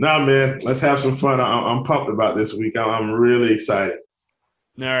 Nah, man. Let's have some fun. I'm pumped about this week. I'm really excited.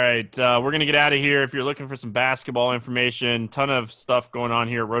 All right, we're going to get out of here. If you're looking for some basketball information, ton of stuff going on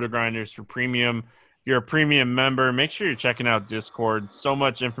here at Roto-Grinders for Premium. If you're a Premium member, make sure you're checking out Discord. So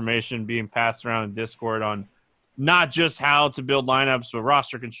much information being passed around in Discord on not just how to build lineups, but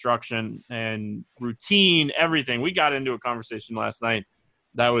roster construction and routine, everything. We got into a conversation last night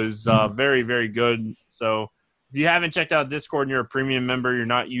that was very, very good. So if you haven't checked out Discord and you're a Premium member, you're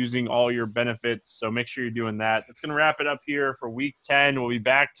not using all your benefits, so make sure you're doing that. That's going to wrap it up here for Week 10. We'll be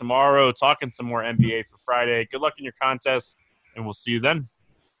back tomorrow talking some more NBA for Friday. Good luck in your contest, and we'll see you then.